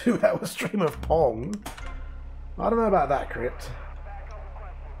 2-hour stream of Pong? I don't know about that, Crypt.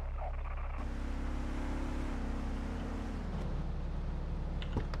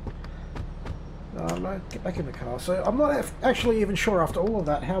 No, get back in the car. So I'm not actually even sure after all of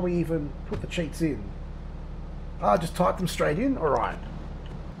that how we even put the cheats in. Just type them straight in? Alright.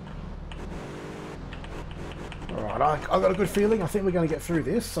 Alright, I got a good feeling. I think we're going to get through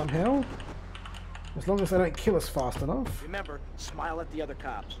this somehow. As long as they don't kill us fast enough. Remember, smile at the other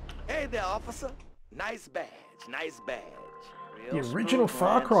cops. Hey there, officer. Nice badge, nice badge. The original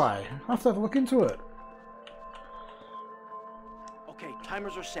Far Cry. I'll have to have a look into it. Okay,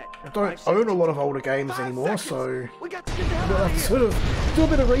 timers are set. I don't own a lot of older games anymore, so we got to get the hell I'll out have of to here. sort of do a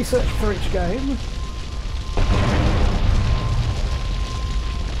bit of research for each game.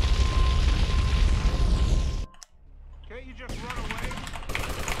 Can't you just run away?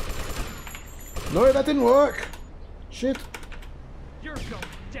 No, that didn't work. Shit. You're going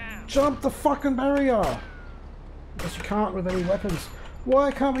down. Jump the fucking barrier. Guess you can't with any weapons.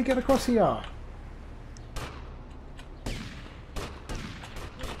 Why can't we get across here?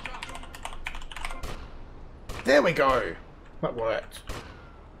 There we go. That worked.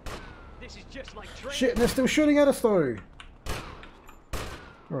 This is just like training. Shit, and they're still shooting at us though.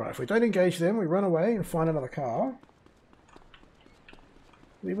 Alright, if we don't engage them, we run away and find another car.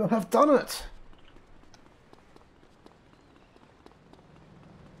 We will have done it.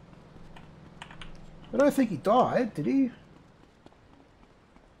 I don't think he died, did he?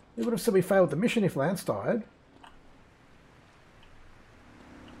 He would have said we failed the mission if Lance died.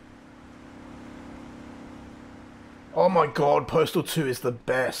 Oh my god, Postal 2 is the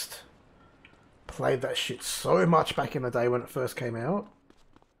best. Played that shit so much back in the day when it first came out.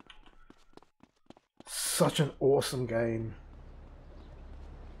 Such an awesome game.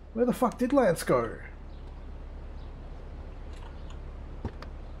 Where the fuck did Lance go?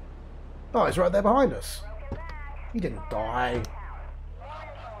 Oh, he's right there behind us. He didn't die.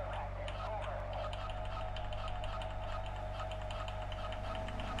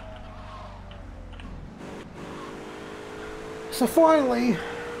 So finally,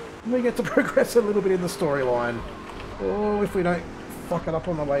 we get to progress a little bit in the storyline. Oh, if we don't fuck it up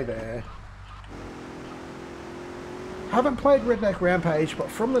on the way there. Haven't played Redneck Rampage, but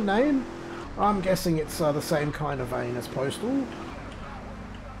from the name, I'm guessing it's the same kind of vein as Postal.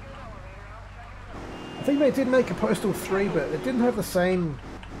 I think they did make a Postal 3, but it didn't have the same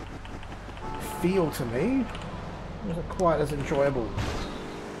feel to me. It wasn't quite as enjoyable.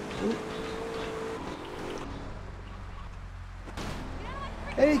 Ooh.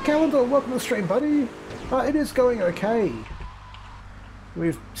 Hey Calendar, welcome to the stream, buddy. It is going okay.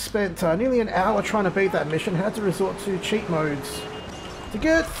 We've spent nearly an hour trying to beat that mission, had to resort to cheat modes. To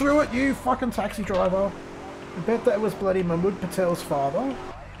get through it, you fucking taxi driver. I bet that was bloody Mahmood Patel's father.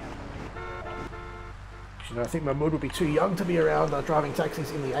 You know, I think Mahmood would be too young to be around driving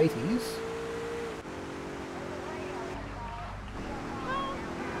taxis in the 80s.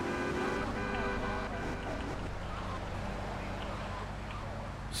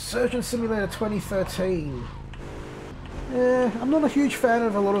 Surgeon Simulator 2013. I'm not a huge fan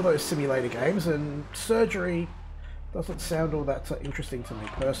of a lot of those simulator games, and Surgery Doesn't sound all that interesting to me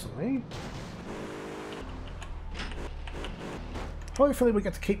personally. Hopefully we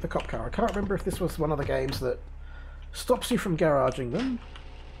get to keep the cop car. I can't remember if this was one of the games that stops you from garaging them.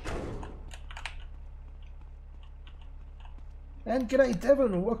 And g'day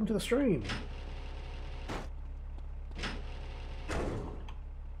Devon, welcome to the stream.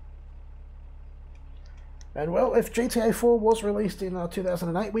 And well, if GTA 4 was released in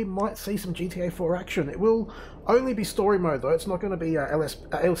 2008, we might see some GTA 4 action. It will only be story mode though, it's not going to be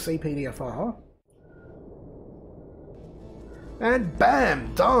LC PDFR. And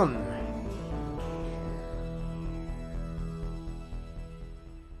bam! Done!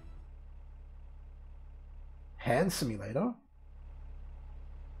 Hand simulator.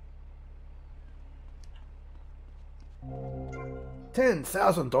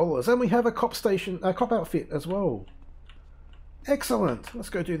 $10,000, and we have a cop outfit as well. Excellent. Let's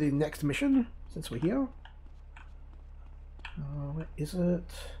go do the next mission since we're here. Where is it?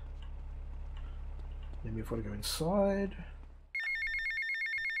 Maybe if we want to go inside.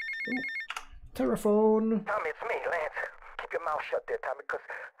 Ooh, telephone. Tommy, it's me, Lance. Keep your mouth shut there, Tommy, because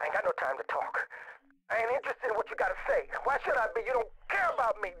I ain't got no time to talk. I ain't interested in what you gotta say. Why should I be? You don't care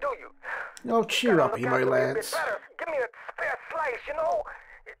about me, do you? Oh, cheer up, Emo Lance. Give me a spare slice, you know?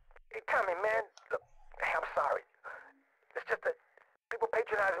 Hey, Tommy, man, look, I'm sorry. It's just that people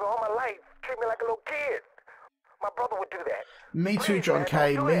patronize me all my life, treat me like a little kid. My brother would do that. Me too, John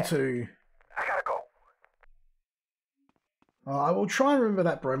K. Me too. I gotta go. I will try and remember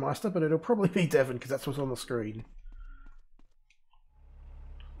that, Bromeister, but it'll probably be Devon, because that's what's on the screen.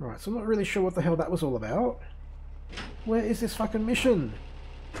 Right, so I'm not really sure what the hell that was all about. Where is this fucking mission?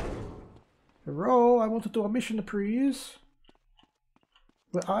 Hello, I want to do a mission, please.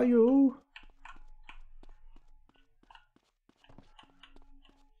 Where are you?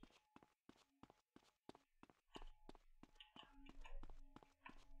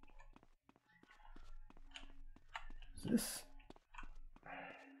 This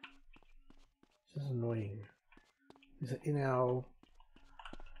is annoying. Is it in our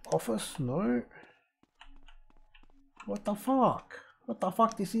office? No. What the fuck? What the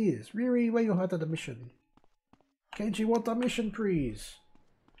fuck this is? Riri, where you had the mission? Kenji, what the mission, please?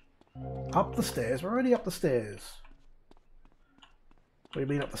 Up the stairs. We're already up the stairs. What do you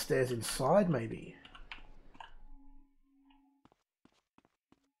mean up the stairs inside, maybe?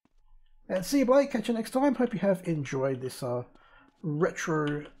 And see you, Blake. Catch you next time. Hope you have enjoyed this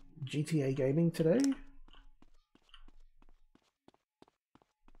retro GTA gaming today.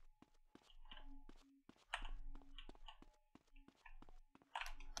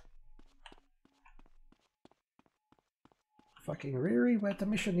 Fucking Riri, where the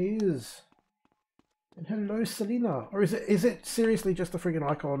mission is. And hello, Selena. Or is it seriously just a friggin'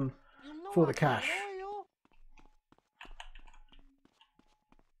 icon for the cash?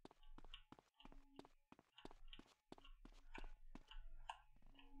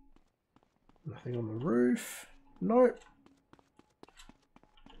 Nothing on the roof. Nope.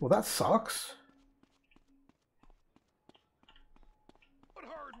 Well, that sucks. What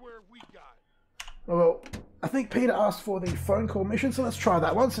hardware we got? Well, I think Peter asked for the phone call mission, so let's try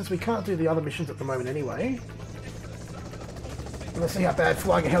that one since we can't do the other missions at the moment anyway. Let's see how bad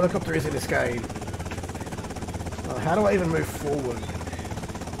flying a helicopter is in this game. How do I even move forward?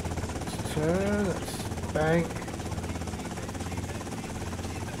 Let's turn, let's bank.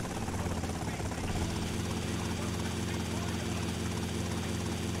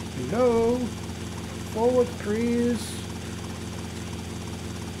 Hello? Forward, please.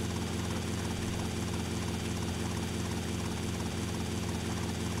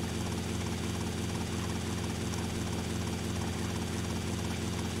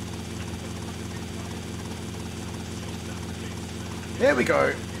 There we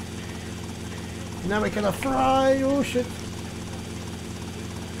go. Now we're gonna fry. Oh shit.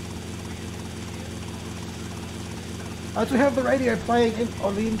 I do have the radio playing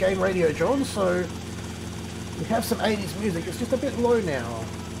on the in-game radio, John, so we have some 80s music. It's just a bit low now.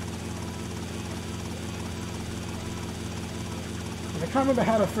 And I can't remember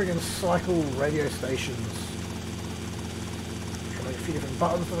how to friggin' cycle radio stations. Trying a few different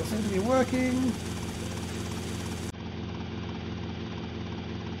buttons, but it seems to be working.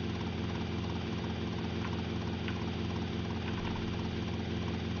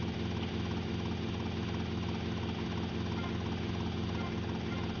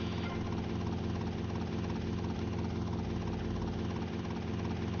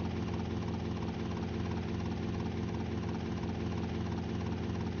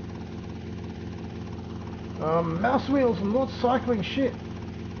 Mouse wheels, I'm not cycling shit.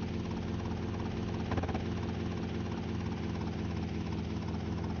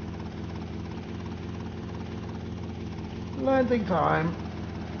 Landing time.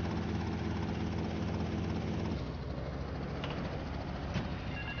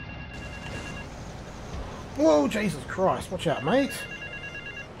 Whoa, Jesus Christ. Watch out, mate.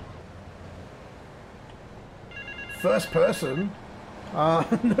 First person?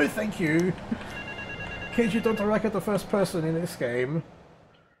 No thank you. Kenji don't record the first person in this game.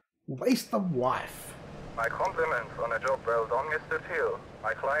 Waste the wife. My compliments on a job well done, Mr. Teal.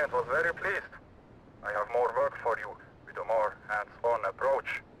 My client was very pleased. I have more work for you, with a more hands-on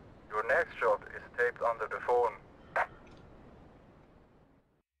approach. Your next job is taped under the phone.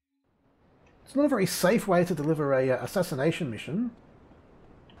 It's not a very safe way to deliver a assassination mission.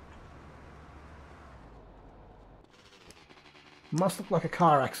 Must look like a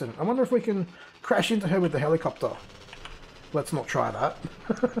car accident. I wonder if we can crash into her with the helicopter. Let's not try that.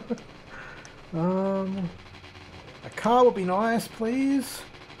 A car would be nice, please.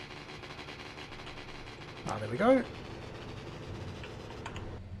 Ah, there we go.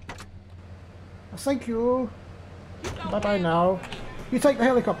 Thank you. Bye-bye now. You take the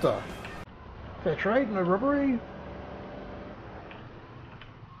helicopter. Fair trade, no robbery.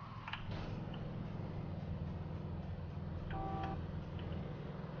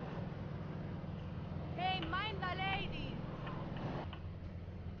 Hey, mind the ladies.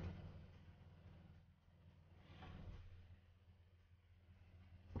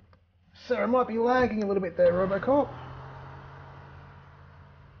 Sarah might be lagging a little bit there, Robocop.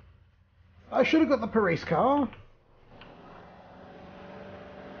 I should have got the police car.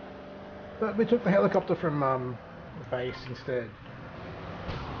 But we took the helicopter from the base instead.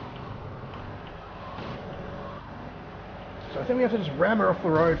 So I think we have to just ram her off the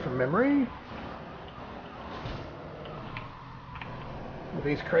road from memory. With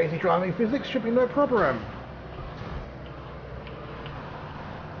these crazy driving physics, should be no problem.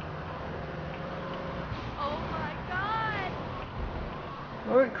 Oh my god!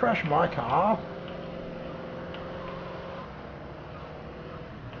 Don't crash my car.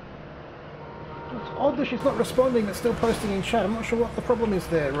 It's odd that she's not responding but still posting in chat. I'm not sure what the problem is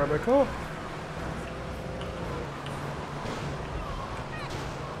there, Robocop.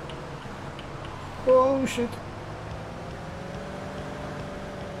 Oh shit.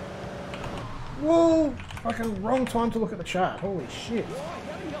 Whoa! Fucking wrong time to look at the chat. Holy shit.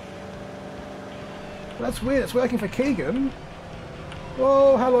 That's weird. It's working for Keegan.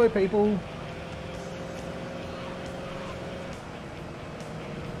 Whoa, hello people.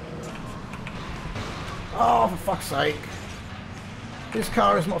 Oh, for fuck's sake. This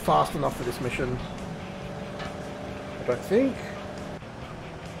car is not fast enough for this mission. I don't think.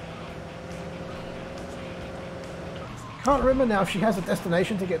 Can't remember now if she has a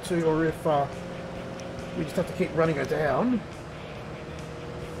destination to get to or if we just have to keep running her down.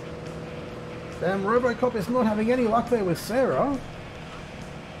 Damn, Robocop is not having any luck there with Sarah.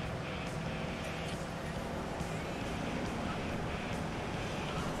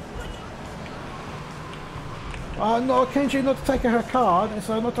 No, Kenji, not to take her card. It's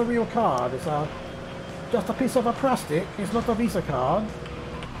not a real card. It's just a piece of a plastic. It's not a Visa card.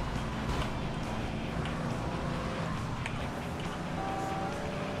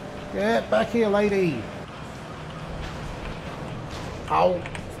 Get back here, lady. Ow,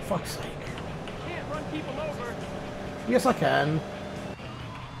 for fuck's sake. Can't run people over. Yes, I can.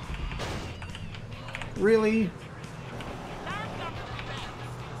 Really?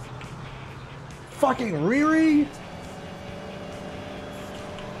 Fucking Riri?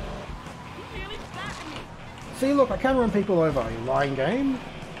 See, look, I can run people over, you lying game.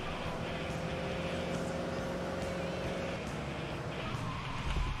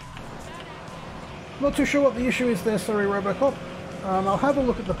 Not too sure what the issue is there, sorry, Robocop. I'll have a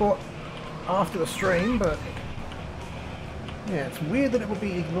look at the bot after the stream, but yeah, it's weird that it would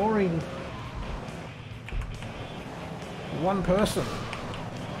be ignoring one person.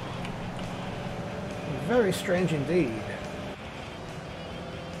 Very strange indeed.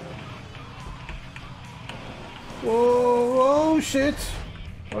 Whoa, whoa, shit!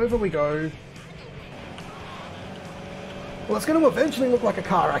 Over we go. Well, it's going to eventually look like a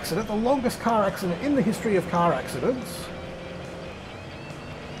car accident, the longest car accident in the history of car accidents.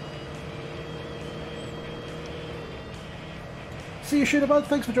 See you, Shooterbug.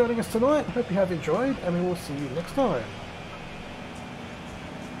 Thanks for joining us tonight. Hope you have enjoyed, and we will see you next time.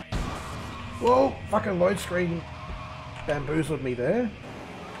 Whoa, fucking load screen bamboozled me there.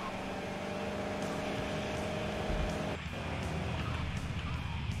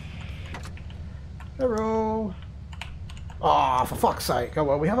 Hello. Ah, for fuck's sake. Oh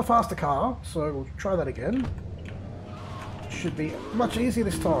well, we have a faster car, so we'll try that again. Should be much easier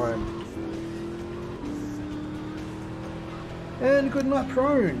this time. And good night,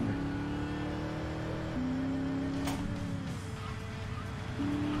 Prone.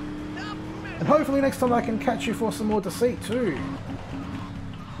 And hopefully next time I can catch you for some more Deceit too.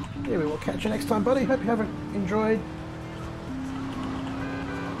 Yeah, we will catch you next time, buddy. Hope you haven't enjoyed.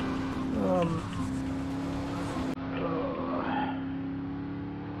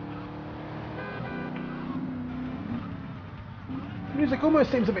 Music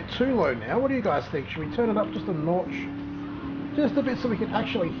almost seems a bit too low now. What do you guys think? Should we turn it up just a notch? Just a bit so we can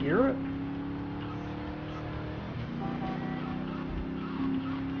actually hear it?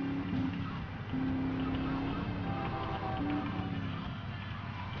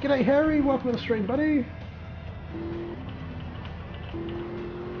 G'day Harry, welcome to the stream, buddy.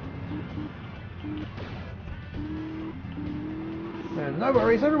 And no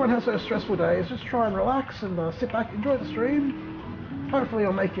worries, everyone has those stressful days. Just try and relax and sit back, enjoy the stream. Hopefully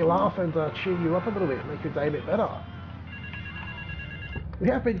it'll make you laugh and cheer you up a little bit, make your day a bit better. We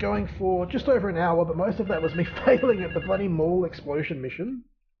have been going for just over an hour, but most of that was me failing at the bloody mall explosion mission.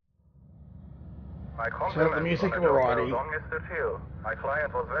 Turn up the music alrighty. My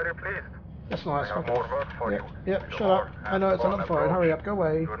client was very pleased. That's nice. I have more work for you. Yep, shut up. I know it's on the phone. Hurry up, go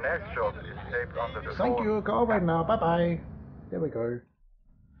away. Your next job is taped under the Thank you, go away now. Bye bye. There we go.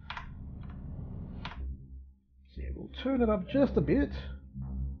 So yeah, we'll turn it up just a bit.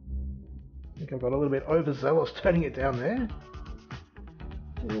 I think I've got a little bit overzealous turning it down there.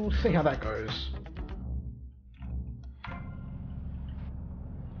 We'll see how that goes.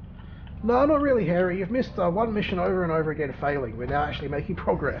 No, not really, Harry. You've missed one mission over and over again failing. We're now actually making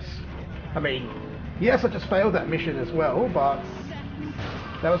progress. I mean, yes, I just failed that mission as well, but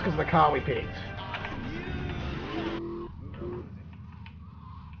that was because of the car we picked.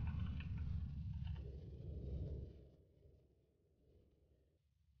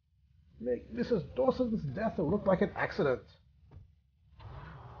 Make Mrs. Dawson's death look like an accident.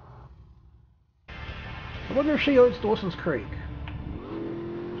 I wonder if she owns Dawson's Creek.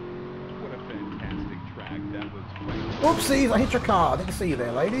 What a fantastic track that was. Oopsies, I hit your car. Didn't see you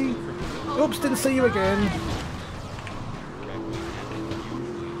there, lady. Oops, didn't see you again.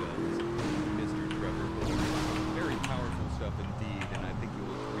 Very powerful stuff indeed, and I think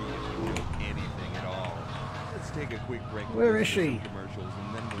you'll agree if you know anything at all. Let's take a quick break. Where is she? Commercials,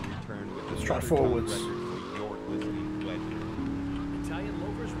 and then we'll return with let's try forwards. your listening pleasure. Italian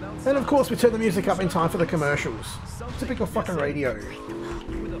loafers without And of course we turn the music up in time for the commercials. Typical fucking radio.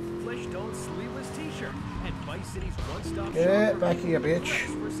 with a flesh-toned sleeveless t-shirt and Vice City's one-stop Yeah, shop back here, bitch.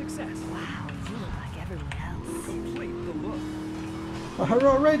 for success. Wow, you look like everyone else. Complete the look. Oh,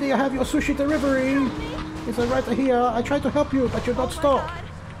 hello, lady, I have your sushi delivery. It's right here. I tried to help you, but you don't stop.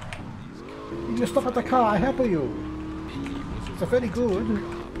 You stop at the car, I help you. It's very good.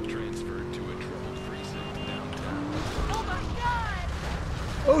 Transferred to a troubled precinct downtown. Oh my god!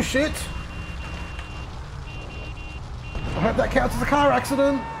 Oh shit! I hope that counts as a car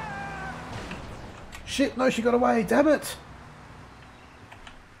accident. Shit, no, she got away, damn it!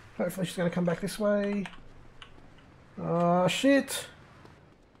 Hopefully she's gonna come back this way. Ah, shit!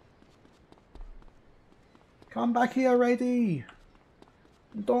 Come back here, lady!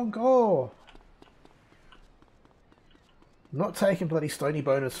 Don't go! Not taking bloody Stony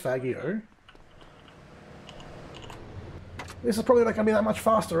Bonus Faggio. This is probably not going to be that much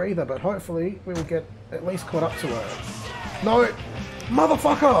faster either, but hopefully we will get at least caught up to her. No!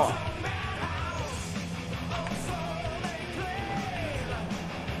 Motherfucker!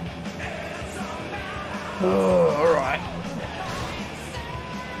 Oh, alright.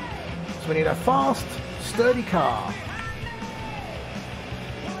 So we need a fast, sturdy car.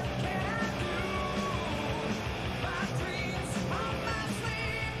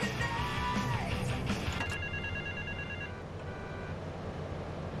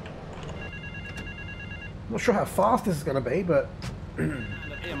 Not sure how fast this is going to be, but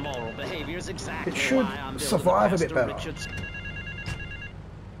Immoral behavior is exactly it should why I'm building survive a bit Pastor better. Richard's-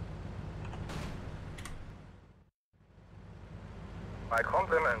 My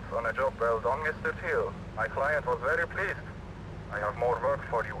compliments on a job well done, Mr. Teal. My client was very pleased. I have more work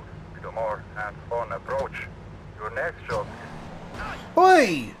for you with a more hands-on approach. Your next job is...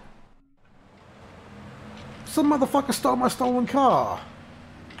 Oi! Some motherfucker stole my stolen car.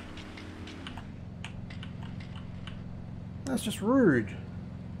 That's just rude.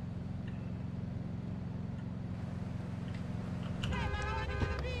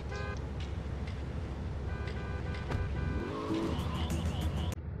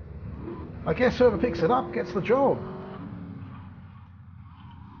 I guess whoever picks it up gets the job.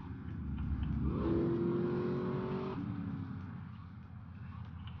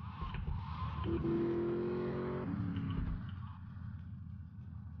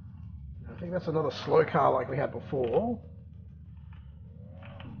 think that's another slow car like we had before.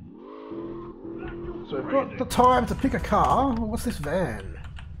 So we've got the time to pick a car. What's this van?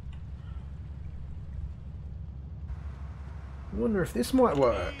 I wonder if this might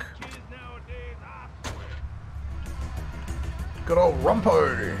work. Good old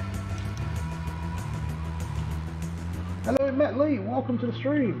Rumpo. Hello, Matt Lee. Welcome to the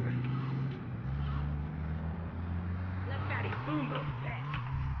stream.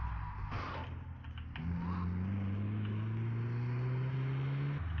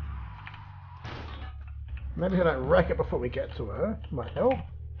 Maybe I don't wreck it before we get to her. Might help.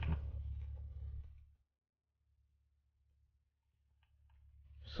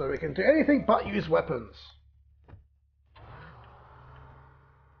 So we can do anything but use weapons.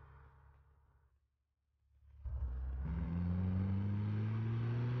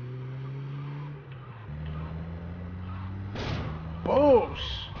 Boos!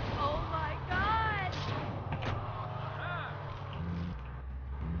 Oh my god!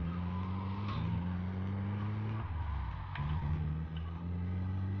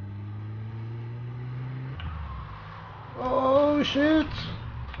 Oh shit!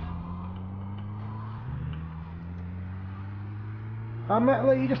 Matt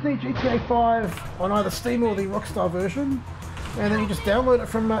Lee, you just need GTA 5 on either Steam or the Rockstar version, and then you just download it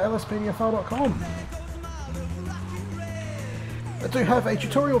from lspdfr.com. I do have a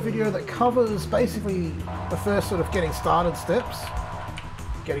tutorial video that covers basically the first sort of getting started steps,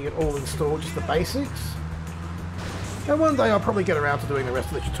 getting it all installed, just the basics. And one day I'll probably get around to doing the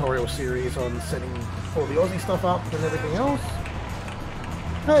rest of the tutorial series on setting all the Aussie stuff up and everything else.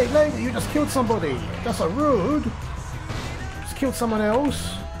 Hey lady, you just killed somebody! That's so rude! Just killed someone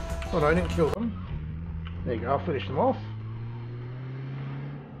else. Oh no, I didn't kill them. There you go, I'll finish them off.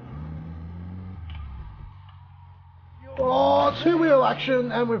 Oh, two-wheel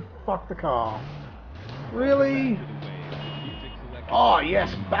action, and we've fucked the car. Really? Oh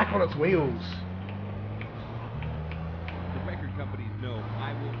yes, back on its wheels. The record companies know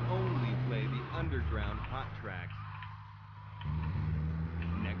I will only play the underground hot tracks.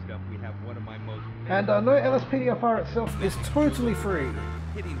 Next up, we have one of my most... And no, LSPDFR itself is totally free.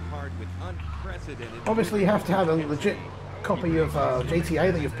 Hitting hard with unprecedented... Obviously you have to have a legit copy of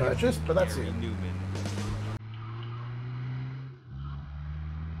GTA that you've purchased, but that's it.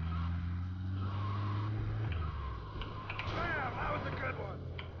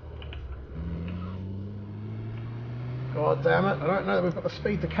 God damn it, I don't know that we've got the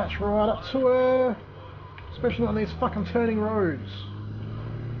speed to catch right up to her. Especially on these fucking turning roads.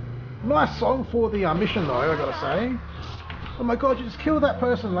 Nice song for the mission though, I gotta say. Oh my god, you just killed that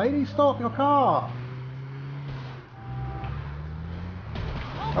person, lady. Stop your car.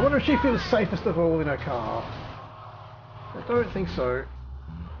 I wonder if she feels safest of all in her car. I don't think so.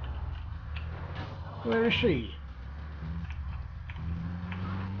 Where is she?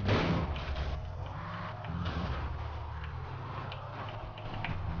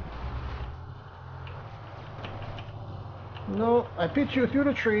 No, I pitched you through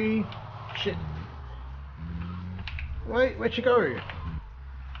the tree. Shit. Wait, where'd you go?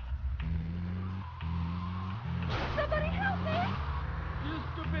 Somebody help me! You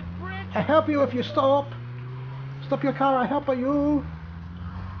stupid prick! I help you if you stop. Stop your car, I help you.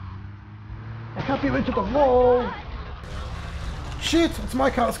 I help you into the wall. Shit, it's my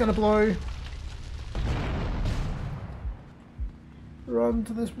car that's gonna blow. Run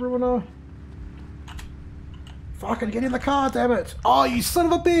to this ruiner. Fucking get in the car, damn it! Oh, you son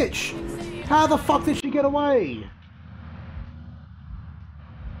of a bitch! How the fuck did she get away?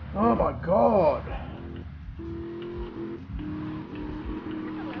 Oh my god!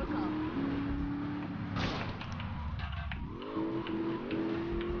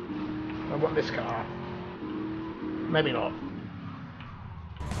 I want this car. Maybe not.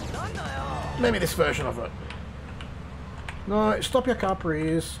 Maybe this version of it. No, stop your car,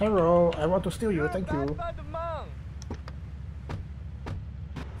 please. Hello, I want to steal you, thank you.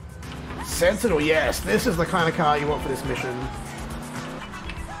 Sentinel, yes, this is the kind of car you want for this mission.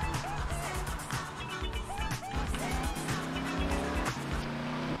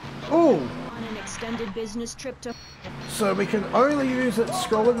 Oh! On an extended business trip to... So we can only use it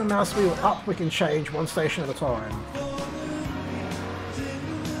scrolling the mouse wheel up, we can change one station at a time.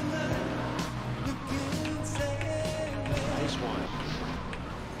 Nice one.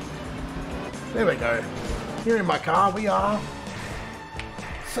 There we go. Here in my car, we are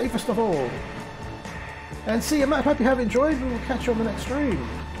safest of all. And see you, Matt. Hope you have enjoyed. We will catch you on the next stream.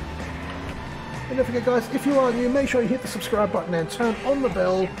 And don't forget, guys, if you are new, make sure you hit the subscribe button and turn on the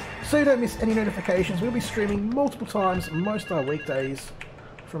bell so you don't miss any notifications. We'll be streaming multiple times, most are weekdays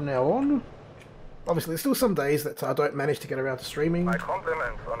from now on. Obviously, there's still some days that I don't manage to get around to streaming. My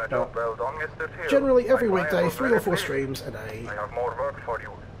compliments on a job well done, Mr. Till. Generally, every My weekday, client was 3 or very 4 pleased. streams a day. I have more work for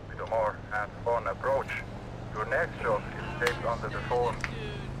you, with a more hands-on approach. Your next job is taped under the phone.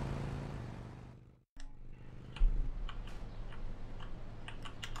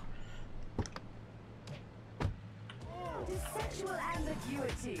 The sexual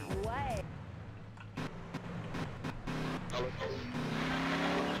ambiguity. Way.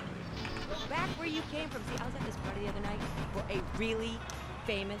 Back where you came from. See, I was at this party the other night for a really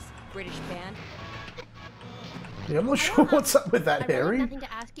famous British band. Yeah, I'm not sure what's up with that, I really Harry. have nothing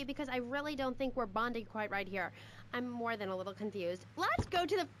to ask you because I really don't think we're bonding quite right here. I'm more than a little confused. Let's go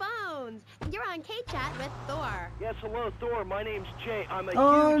to the phones. You're on K-Chat with Thor. Yes, hello, Thor. My name's Jay. I'm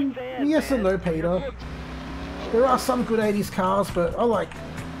a huge fan. Yes and no, Peter. There are some good 80s cars, but I like,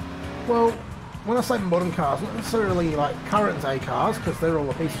 well, when I say modern cars, not necessarily like current day cars, because they're all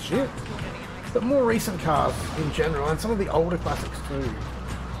a piece of shit, but more recent cars in general, and some of the older classics too.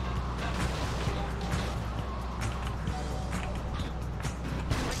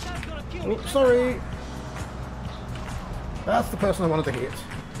 Oh, sorry. That's the person I wanted to hit.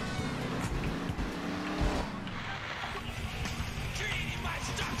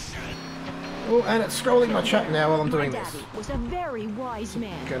 Oh, and it's scrolling my chat now while I'm doing this. Was a very wise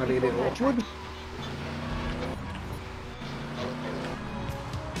man. Gonna be a bit awkward.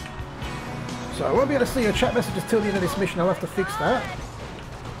 So I won't be able to see your chat messages till the end of this mission. I'll have to fix that.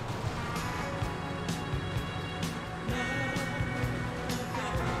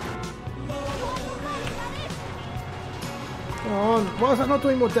 Come on, why is that not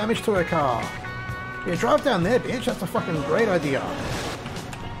doing more damage to her car? Yeah, drive down there, bitch. That's a fucking great idea.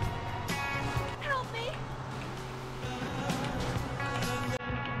 Help me!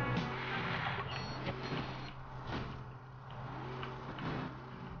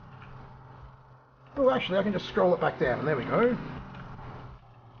 Oh, actually, I can just scroll it back down, and there we go.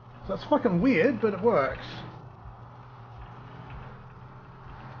 So that's fucking weird, but it works.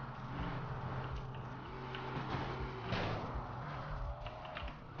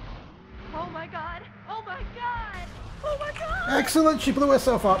 Oh my god! Oh my god! Oh my god! Excellent, she blew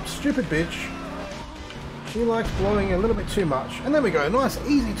herself up. Stupid bitch. She likes blowing a little bit too much. And there we go, nice,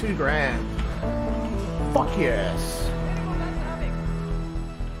 easy 2 grand. Fuck yes.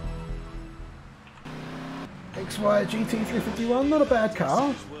 XY GT351, not a bad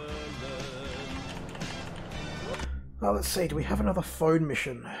car. Oh, let's see, do we have another phone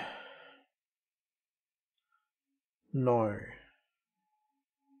mission? No.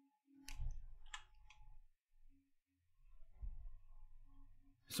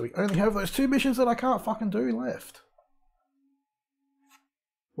 So we only have those 2 missions that I can't fucking do left.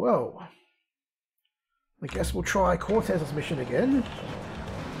 Well, I guess we'll try Cortez's mission again.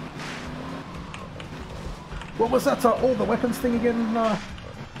 What was that, all the weapons thing again,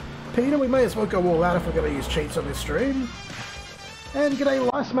 Peter? We may as well go all out if we're going to use cheats on this stream. And g'day,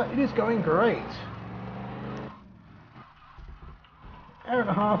 Licemat, it is going great. Hour and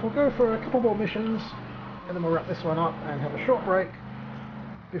a half, we'll go for a couple more missions, and then we'll wrap this one up and have a short break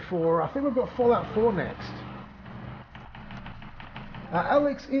before, I think we've got Fallout 4 next.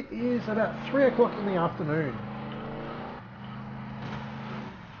 Alex, it is about 3 o'clock in the afternoon.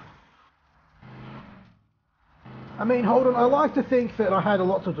 I mean, hold on, I like to think that I had a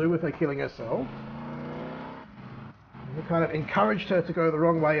lot to do with her killing herself. I kind of encouraged her to go the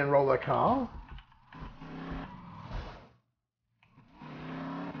wrong way and roll her car.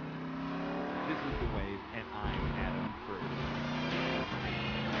 This is the Wave, and I'm Adam First.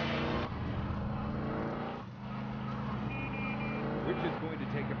 We're just going to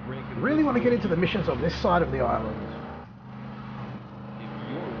take a break. I really want to get into the missions on this side of the island. If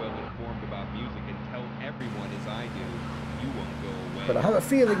you're well informed about music and tell everyone as I do, you won't go away. But I have a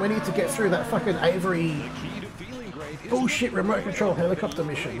feeling we need to get through that fucking Avery bullshit remote control helicopter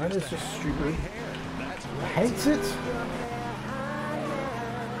mission. That is just stupid. Hates it.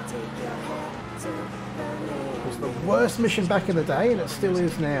 It was the worst mission back in the day, and it still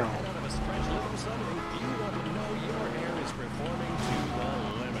is now.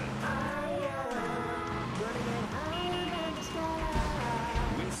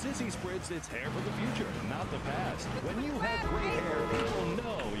 Spreads its hair for the future, not the past. When you have gray hair, people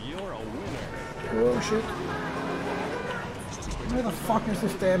know you're a winner. Oh shit. Where the fuck is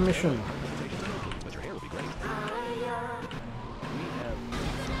this damn mission? But your hair will be great.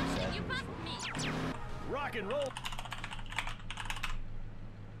 Rock and roll.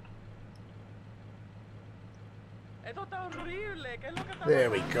 There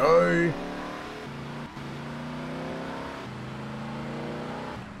we go.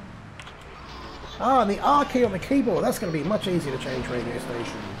 Ah, and the R key on the keyboard. That's going to be much easier to change radio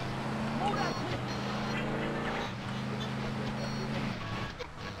station.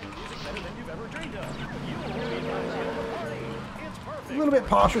 A little bit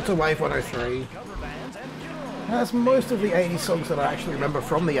partial to Wave 103. It has most of the 80s songs that I actually remember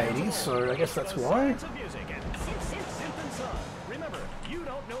from the 80s, so I guess that's why. Remember, you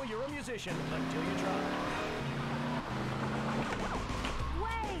don't know you're a musician until you try.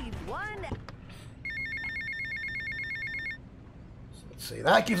 Wave 1. Let's see,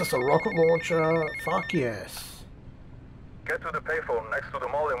 that gives us a rocket launcher. Fuck yes. Get to the payphone next to the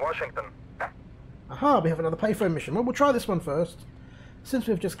mall in Washington. Aha, we have another payphone mission. Well, we'll try this one first, since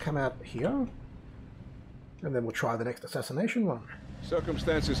we've just come out here. And then we'll try the next assassination one.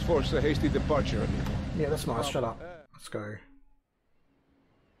 Circumstances force a hasty departure. Yeah, that's nice. Shut up. Let's go.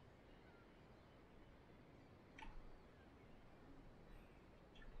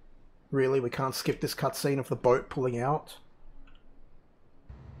 Really? We can't skip this cutscene of the boat pulling out?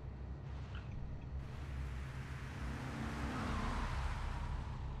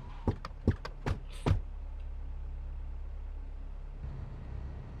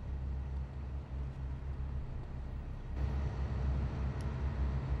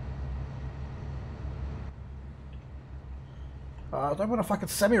 I don't want a fucking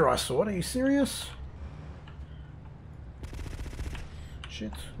samurai sword, are you serious?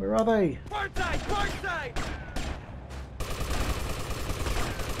 Shit, where are they? Port side! Port side!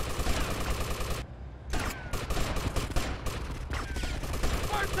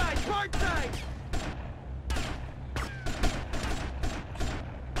 Port side! Port side!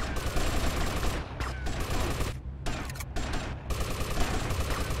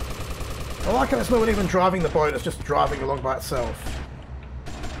 I like how it's not even driving the boat, it's just driving along by itself.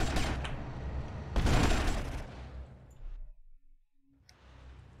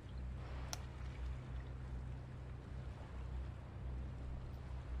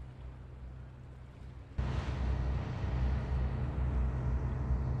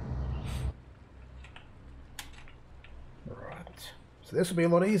 So this will be a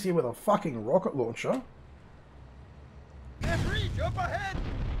lot easier with a fucking rocket launcher. Can't reach! Up ahead!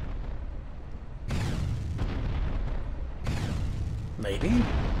 Maybe.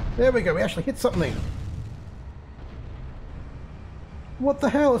 There we go, we actually hit something. What the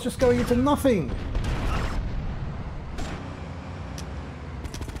hell? It's just going into nothing.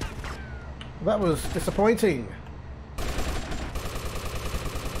 That was disappointing.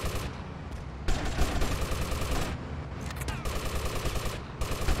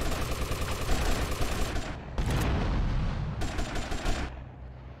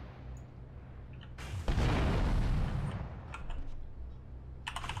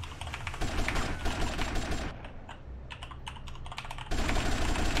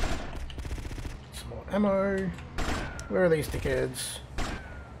 Ammo. Where are these dickheads?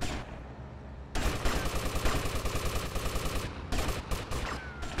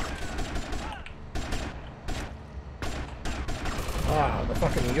 Ah, the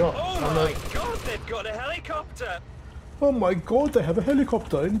fucking yacht. Oh my god, they've got a helicopter! Oh my god, they have a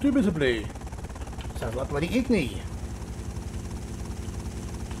helicopter, indubitably. Sounds like bloody Igni.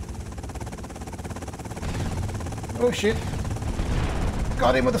 Oh shit.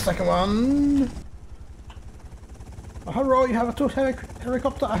 Got him with the second one. Oh, hurrah, you have a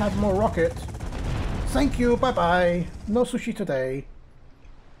helicopter, I have more rocket. Thank you, bye bye. No sushi today.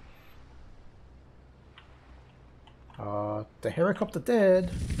 The helicopter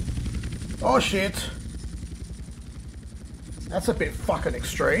dead. Oh shit. That's a bit fucking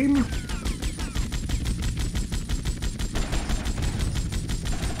extreme.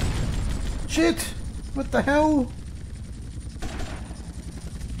 Shit! What the hell?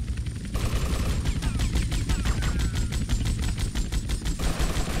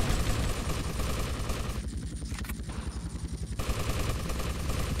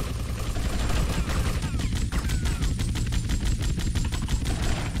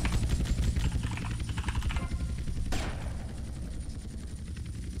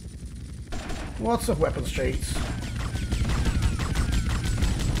 Lots of weapons cheats.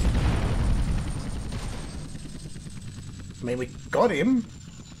 I mean, we got him.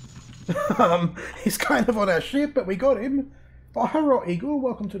 He's kind of on our ship, but we got him. Oh, hello, Eagle.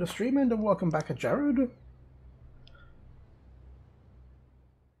 Welcome to the stream, and welcome back, Jared.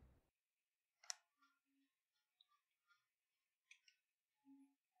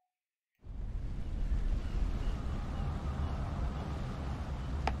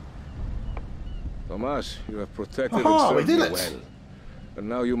 Tomas, you have protected Aha, and we served did me it. well. And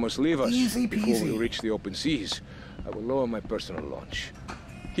now you must leave us. Easy Before we peasy. reach the open seas, I will lower my personal launch.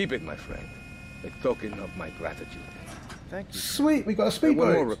 Keep it, my friend. A token of my gratitude. Thank you. Sweet, we got a One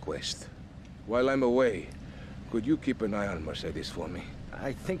speedboat. more request. While I'm away, could you keep an eye on Mercedes for me?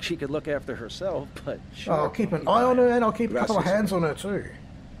 I think she could look after herself, but sure. I'll keep an eye on her and I'll keep a couple of hands on her too.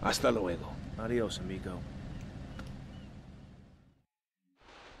 Hasta luego. Adios, amigo.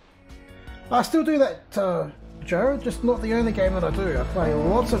 I still do that, Jared, just not the only game that I do. I play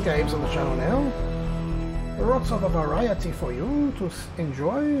lots of games on the channel now. Lots of a variety for you to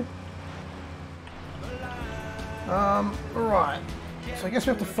enjoy. Right. So I guess we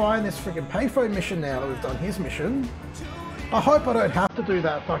have to find this freaking payphone mission now that we've done his mission. I hope I don't have to do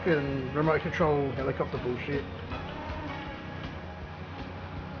that fucking remote control helicopter bullshit.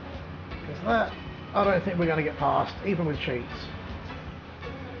 Because that, I don't think we're going to get past, even with cheats.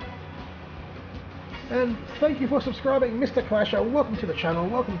 And thank you for subscribing, Mr. Clasher. Welcome to the channel.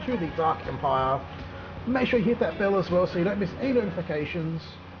 Welcome to the Dark Empire. Make sure you hit that bell as well so you don't miss any notifications.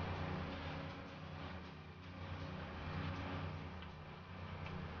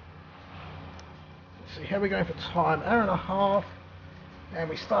 See how we're going for time, hour and a half, and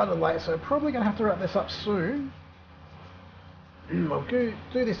we started late, so probably going to have to wrap this up soon. We'll do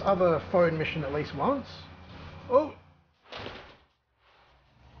this other phone mission at least once. Oh!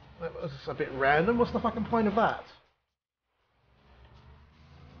 That was a bit random. What's the fucking point of that?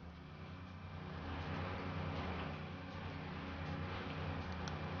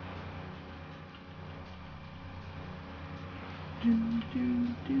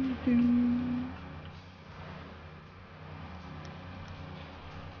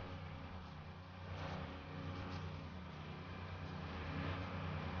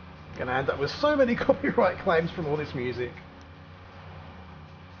 Gonna end up with so many copyright claims from all this music.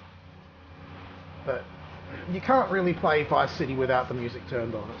 But you can't really play Vice City without the music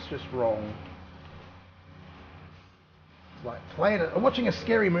turned on. It's just wrong. It's like playing it, watching a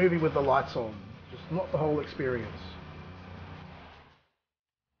scary movie with the lights on. Just not the whole experience.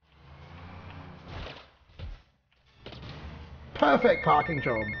 Perfect parking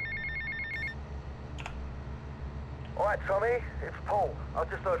job. Alright, Tommy, it's Paul. I've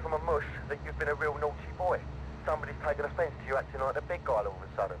just heard from a mush that you've been a real naughty boy. Somebody's taken offence to you acting like the big guy all of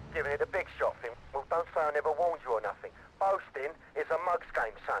a sudden, giving it a big shot thing. Well, don't say I never warned you or nothing. Boasting is a mug's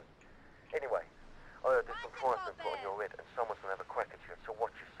game, son. Anyway, I heard there's some fires been put on your head and someone's gonna have a crack at you, so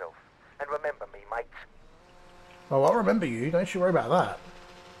watch yourself. And remember me, mate. Oh, I'll remember you. Don't you worry about that.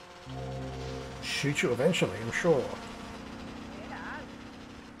 Shoot you eventually, I'm sure.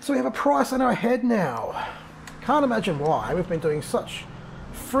 So we have a price on our head now. Can't imagine why. We've been doing such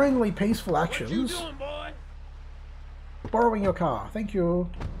friendly, peaceful actions. What you doing, boy? Borrowing your car. Thank you.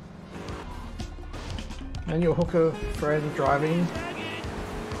 And your hooker friend driving.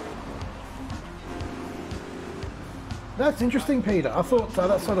 That's interesting, Peter. I thought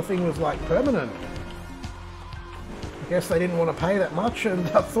that sort of thing was like permanent. I guess they didn't want to pay that much and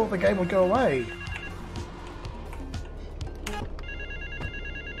I thought the game would go away.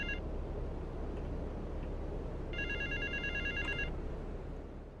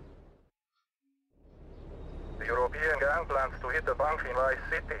 The European gang plans to hit the bank in Vice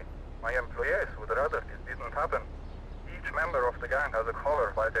City. My employees would rather this didn't happen. Each member of the gang has a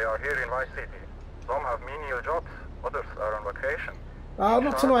collar while they are here in Vice City. Some have menial jobs, others are on vacation.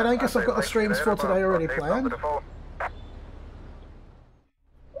 Not tonight, Angus. I've got the streams for today already planned.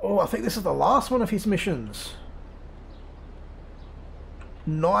 Oh, I think this is the last one of his missions.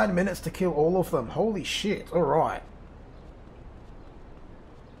 9 minutes to kill all of them. Holy shit. Alright.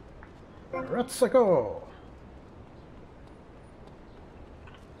 Let's go.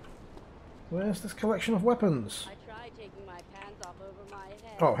 Where's this collection of weapons? I tried taking my pants off over my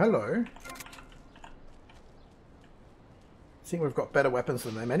head. Oh, hello. I think we've got better weapons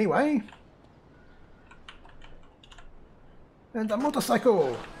than them anyway. And a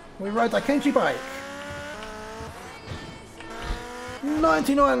motorcycle. We ride a Kenji bike.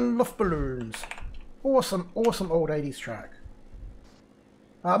 99 Luftballoons. Awesome, awesome old 80s track.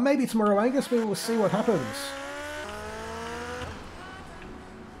 Maybe tomorrow, Angus, we will see what happens.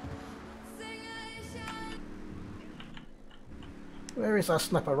 Where is our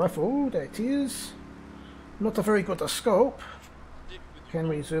sniper rifle? There it is. Not a very good scope. Can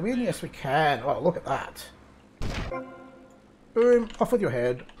we zoom in? Yes, we can. Oh, look at that. Boom, off with your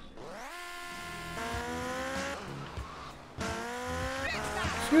head.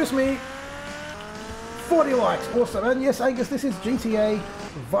 Excuse me. 40 likes, awesome. And yes, Angus, this is GTA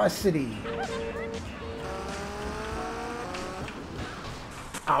Vice City.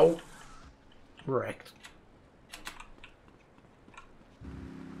 Ow. Wrecked.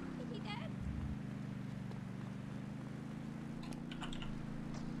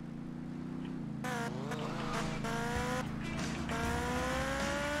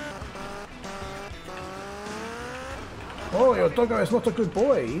 Oh, your doggo is not a good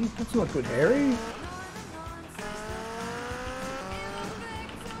boy. That's not good, Harry.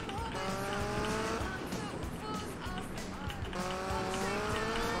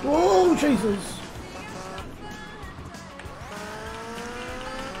 Whoa, Jesus!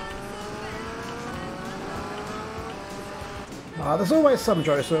 There's always some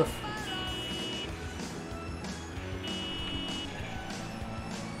Joseph.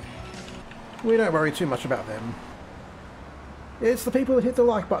 We don't worry too much about them. It's the people that hit the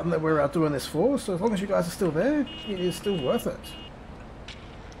like button that we're doing this for, so as long as you guys are still there, it is still worth it.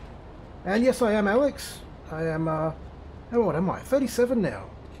 And yes, I am Alex. I am, how old am I? 37 now.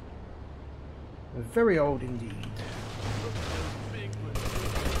 Very old indeed.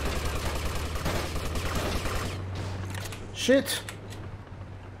 Shit!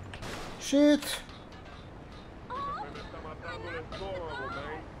 Shit!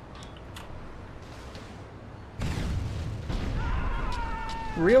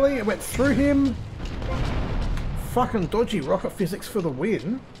 Really? It went through him? Fucking dodgy rocket physics for the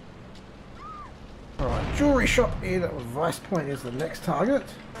win. Alright, jewelry shop in Vice Point is the next target.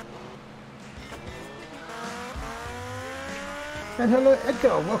 And hello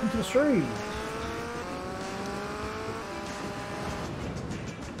Edgar, welcome to the stream.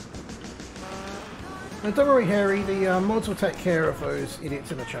 And don't worry Harry, the mods will take care of those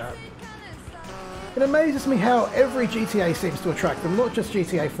idiots in the chat. It amazes me how every GTA seems to attract them, not just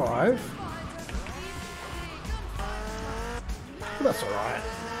GTA 5. But that's alright.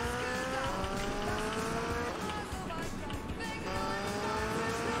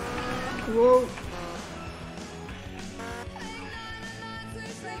 Whoa.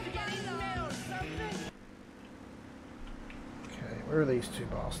 Okay, where are these two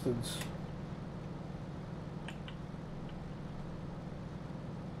bastards?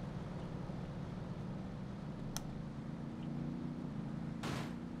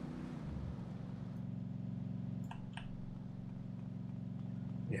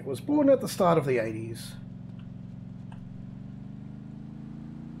 Yeah, was born at the start of the 80s.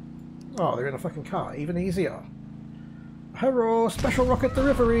 Oh, they're in a fucking car. Even easier. Hurrah! Special rocket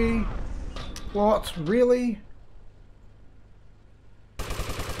delivery! What? Really?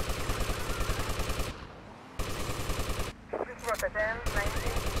 Rotterdam, 90,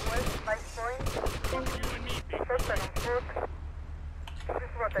 West, 5 point. First and foot.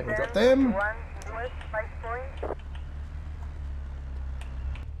 Okay, we got them. 1, West, 5 point.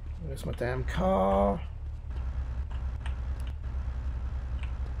 There's my damn car.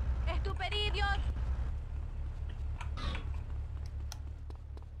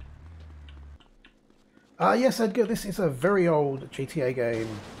 Yes, Edgar, this is a very old GTA game.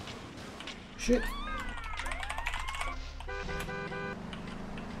 Shit.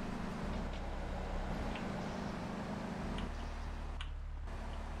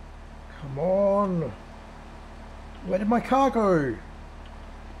 Come on. Where did my car go?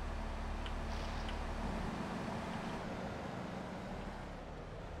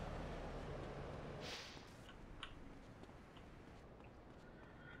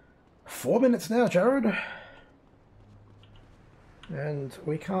 Four minutes now, Jared. And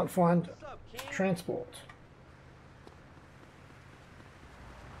we can't find transport.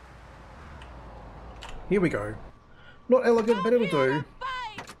 Here we go. Not elegant, but it'll do.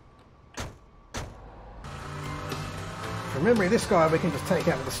 From memory, this guy we can just take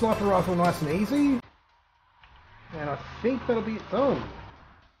out with the sniper rifle nice and easy. And I think that'll be it done.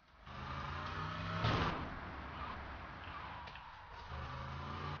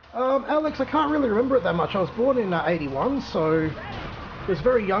 Alex, I can't really remember it that much. I was born in 81, so I was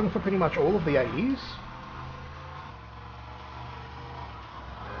very young for pretty much all of the 80s.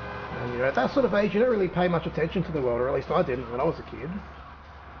 And you know, at that sort of age, you don't really pay much attention to the world, or at least I didn't when I was a kid.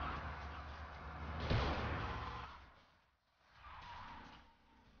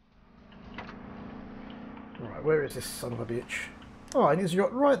 Right, where is this son of a bitch? Oh, and his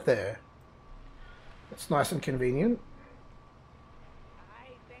yacht right there. That's nice and convenient.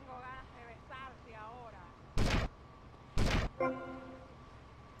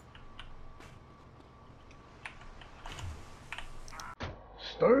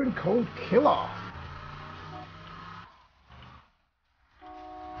 Stone Cold Killer.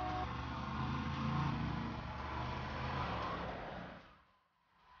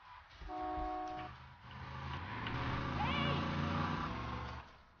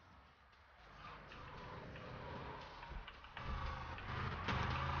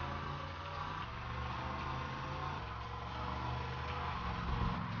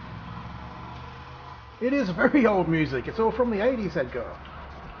 It is very old music. It's all from the 80s, Edgar.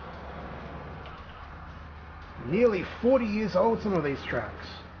 Nearly 40 years old, some of these tracks.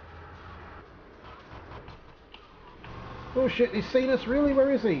 Oh shit, he's seen us, really?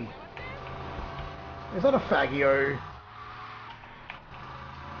 Where is he? Is that a faggio?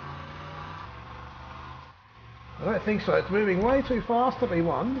 I don't think so, it's moving way too fast to be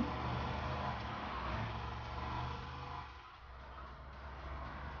one.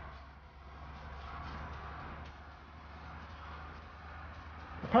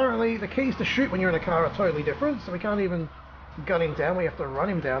 Apparently the keys to shoot when you're in a car are totally different, so we can't even gun him down, we have to run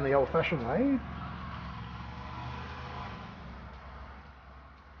him down the old-fashioned way.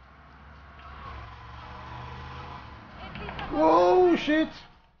 Whoa, shit!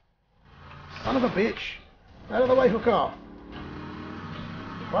 Son of a bitch! Out of the way, hooker!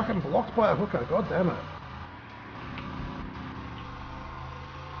 Fucking blocked by a hooker, god damn it.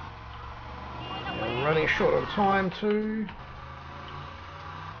 We're running short on time too.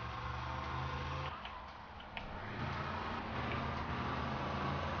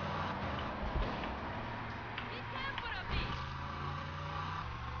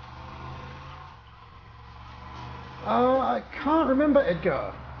 I can't remember,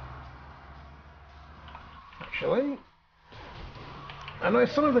 Edgar. Actually, I know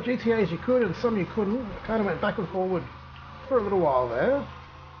some of the GTAs you could and some you couldn't. I kind of went back and forward for a little while there.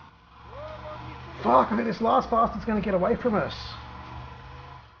 Fuck, I think this last bastard's going to get away from us.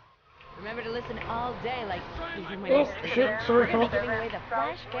 Remember to listen all day, like oh shit, sorry, We're Cop. giving away the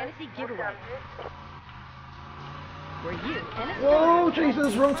Flash Fantasy giveaway. Were you? Whoa,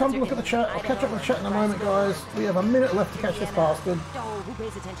 Jesus, wrong time to look at the chat. I'll catch up with the chat in a moment, guys. We have a minute left to catch this bastard. Oh, who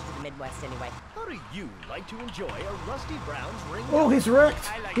pays attention to the Midwest anyway? How do you like to enjoy a Rusty Brown's ring? Oh, he's wrecked.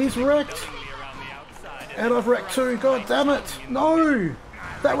 He's wrecked. And I've wrecked too. God damn it. No.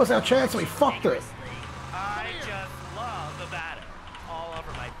 That was our chance and we fucked it. I just love the batter all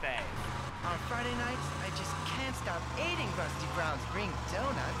over my face. On Friday nights, I just can't stop eating Rusty Brown's ring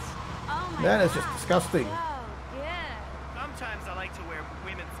donuts. Oh my That is just disgusting. Sometimes I like to wear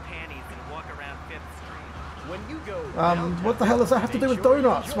women's panties and walk around 5th Street. When you go What the hell does that have to do with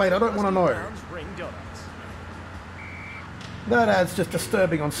donuts? Wait, I don't want to know. That ad's just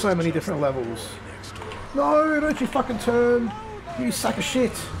disturbing on so many different levels. No, don't you fucking turn. You sack of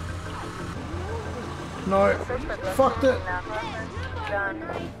shit. No. Fucked it.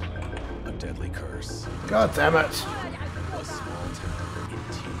 A deadly curse. God damn it. A small town in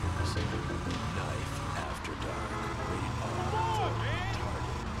tears. Knife after dark.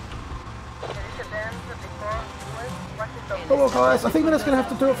 Oh well guys, I think we're just going to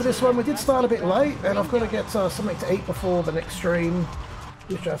have to do it for this one. We did start a bit late and I've got to get something to eat before the next stream,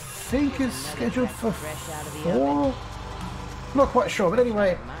 which I think is scheduled for 4? Not quite sure, but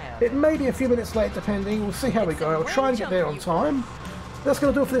anyway, it may be a few minutes late depending. We'll see how we go. I'll try and get there on time. That's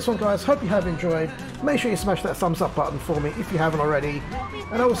going to do it for this one, guys. Hope you have enjoyed. Make sure you smash that thumbs up button for me if you haven't already.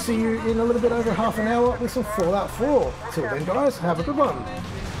 And I will see you in a little bit over half an hour with some Fallout 4. Till then, guys, have a good one.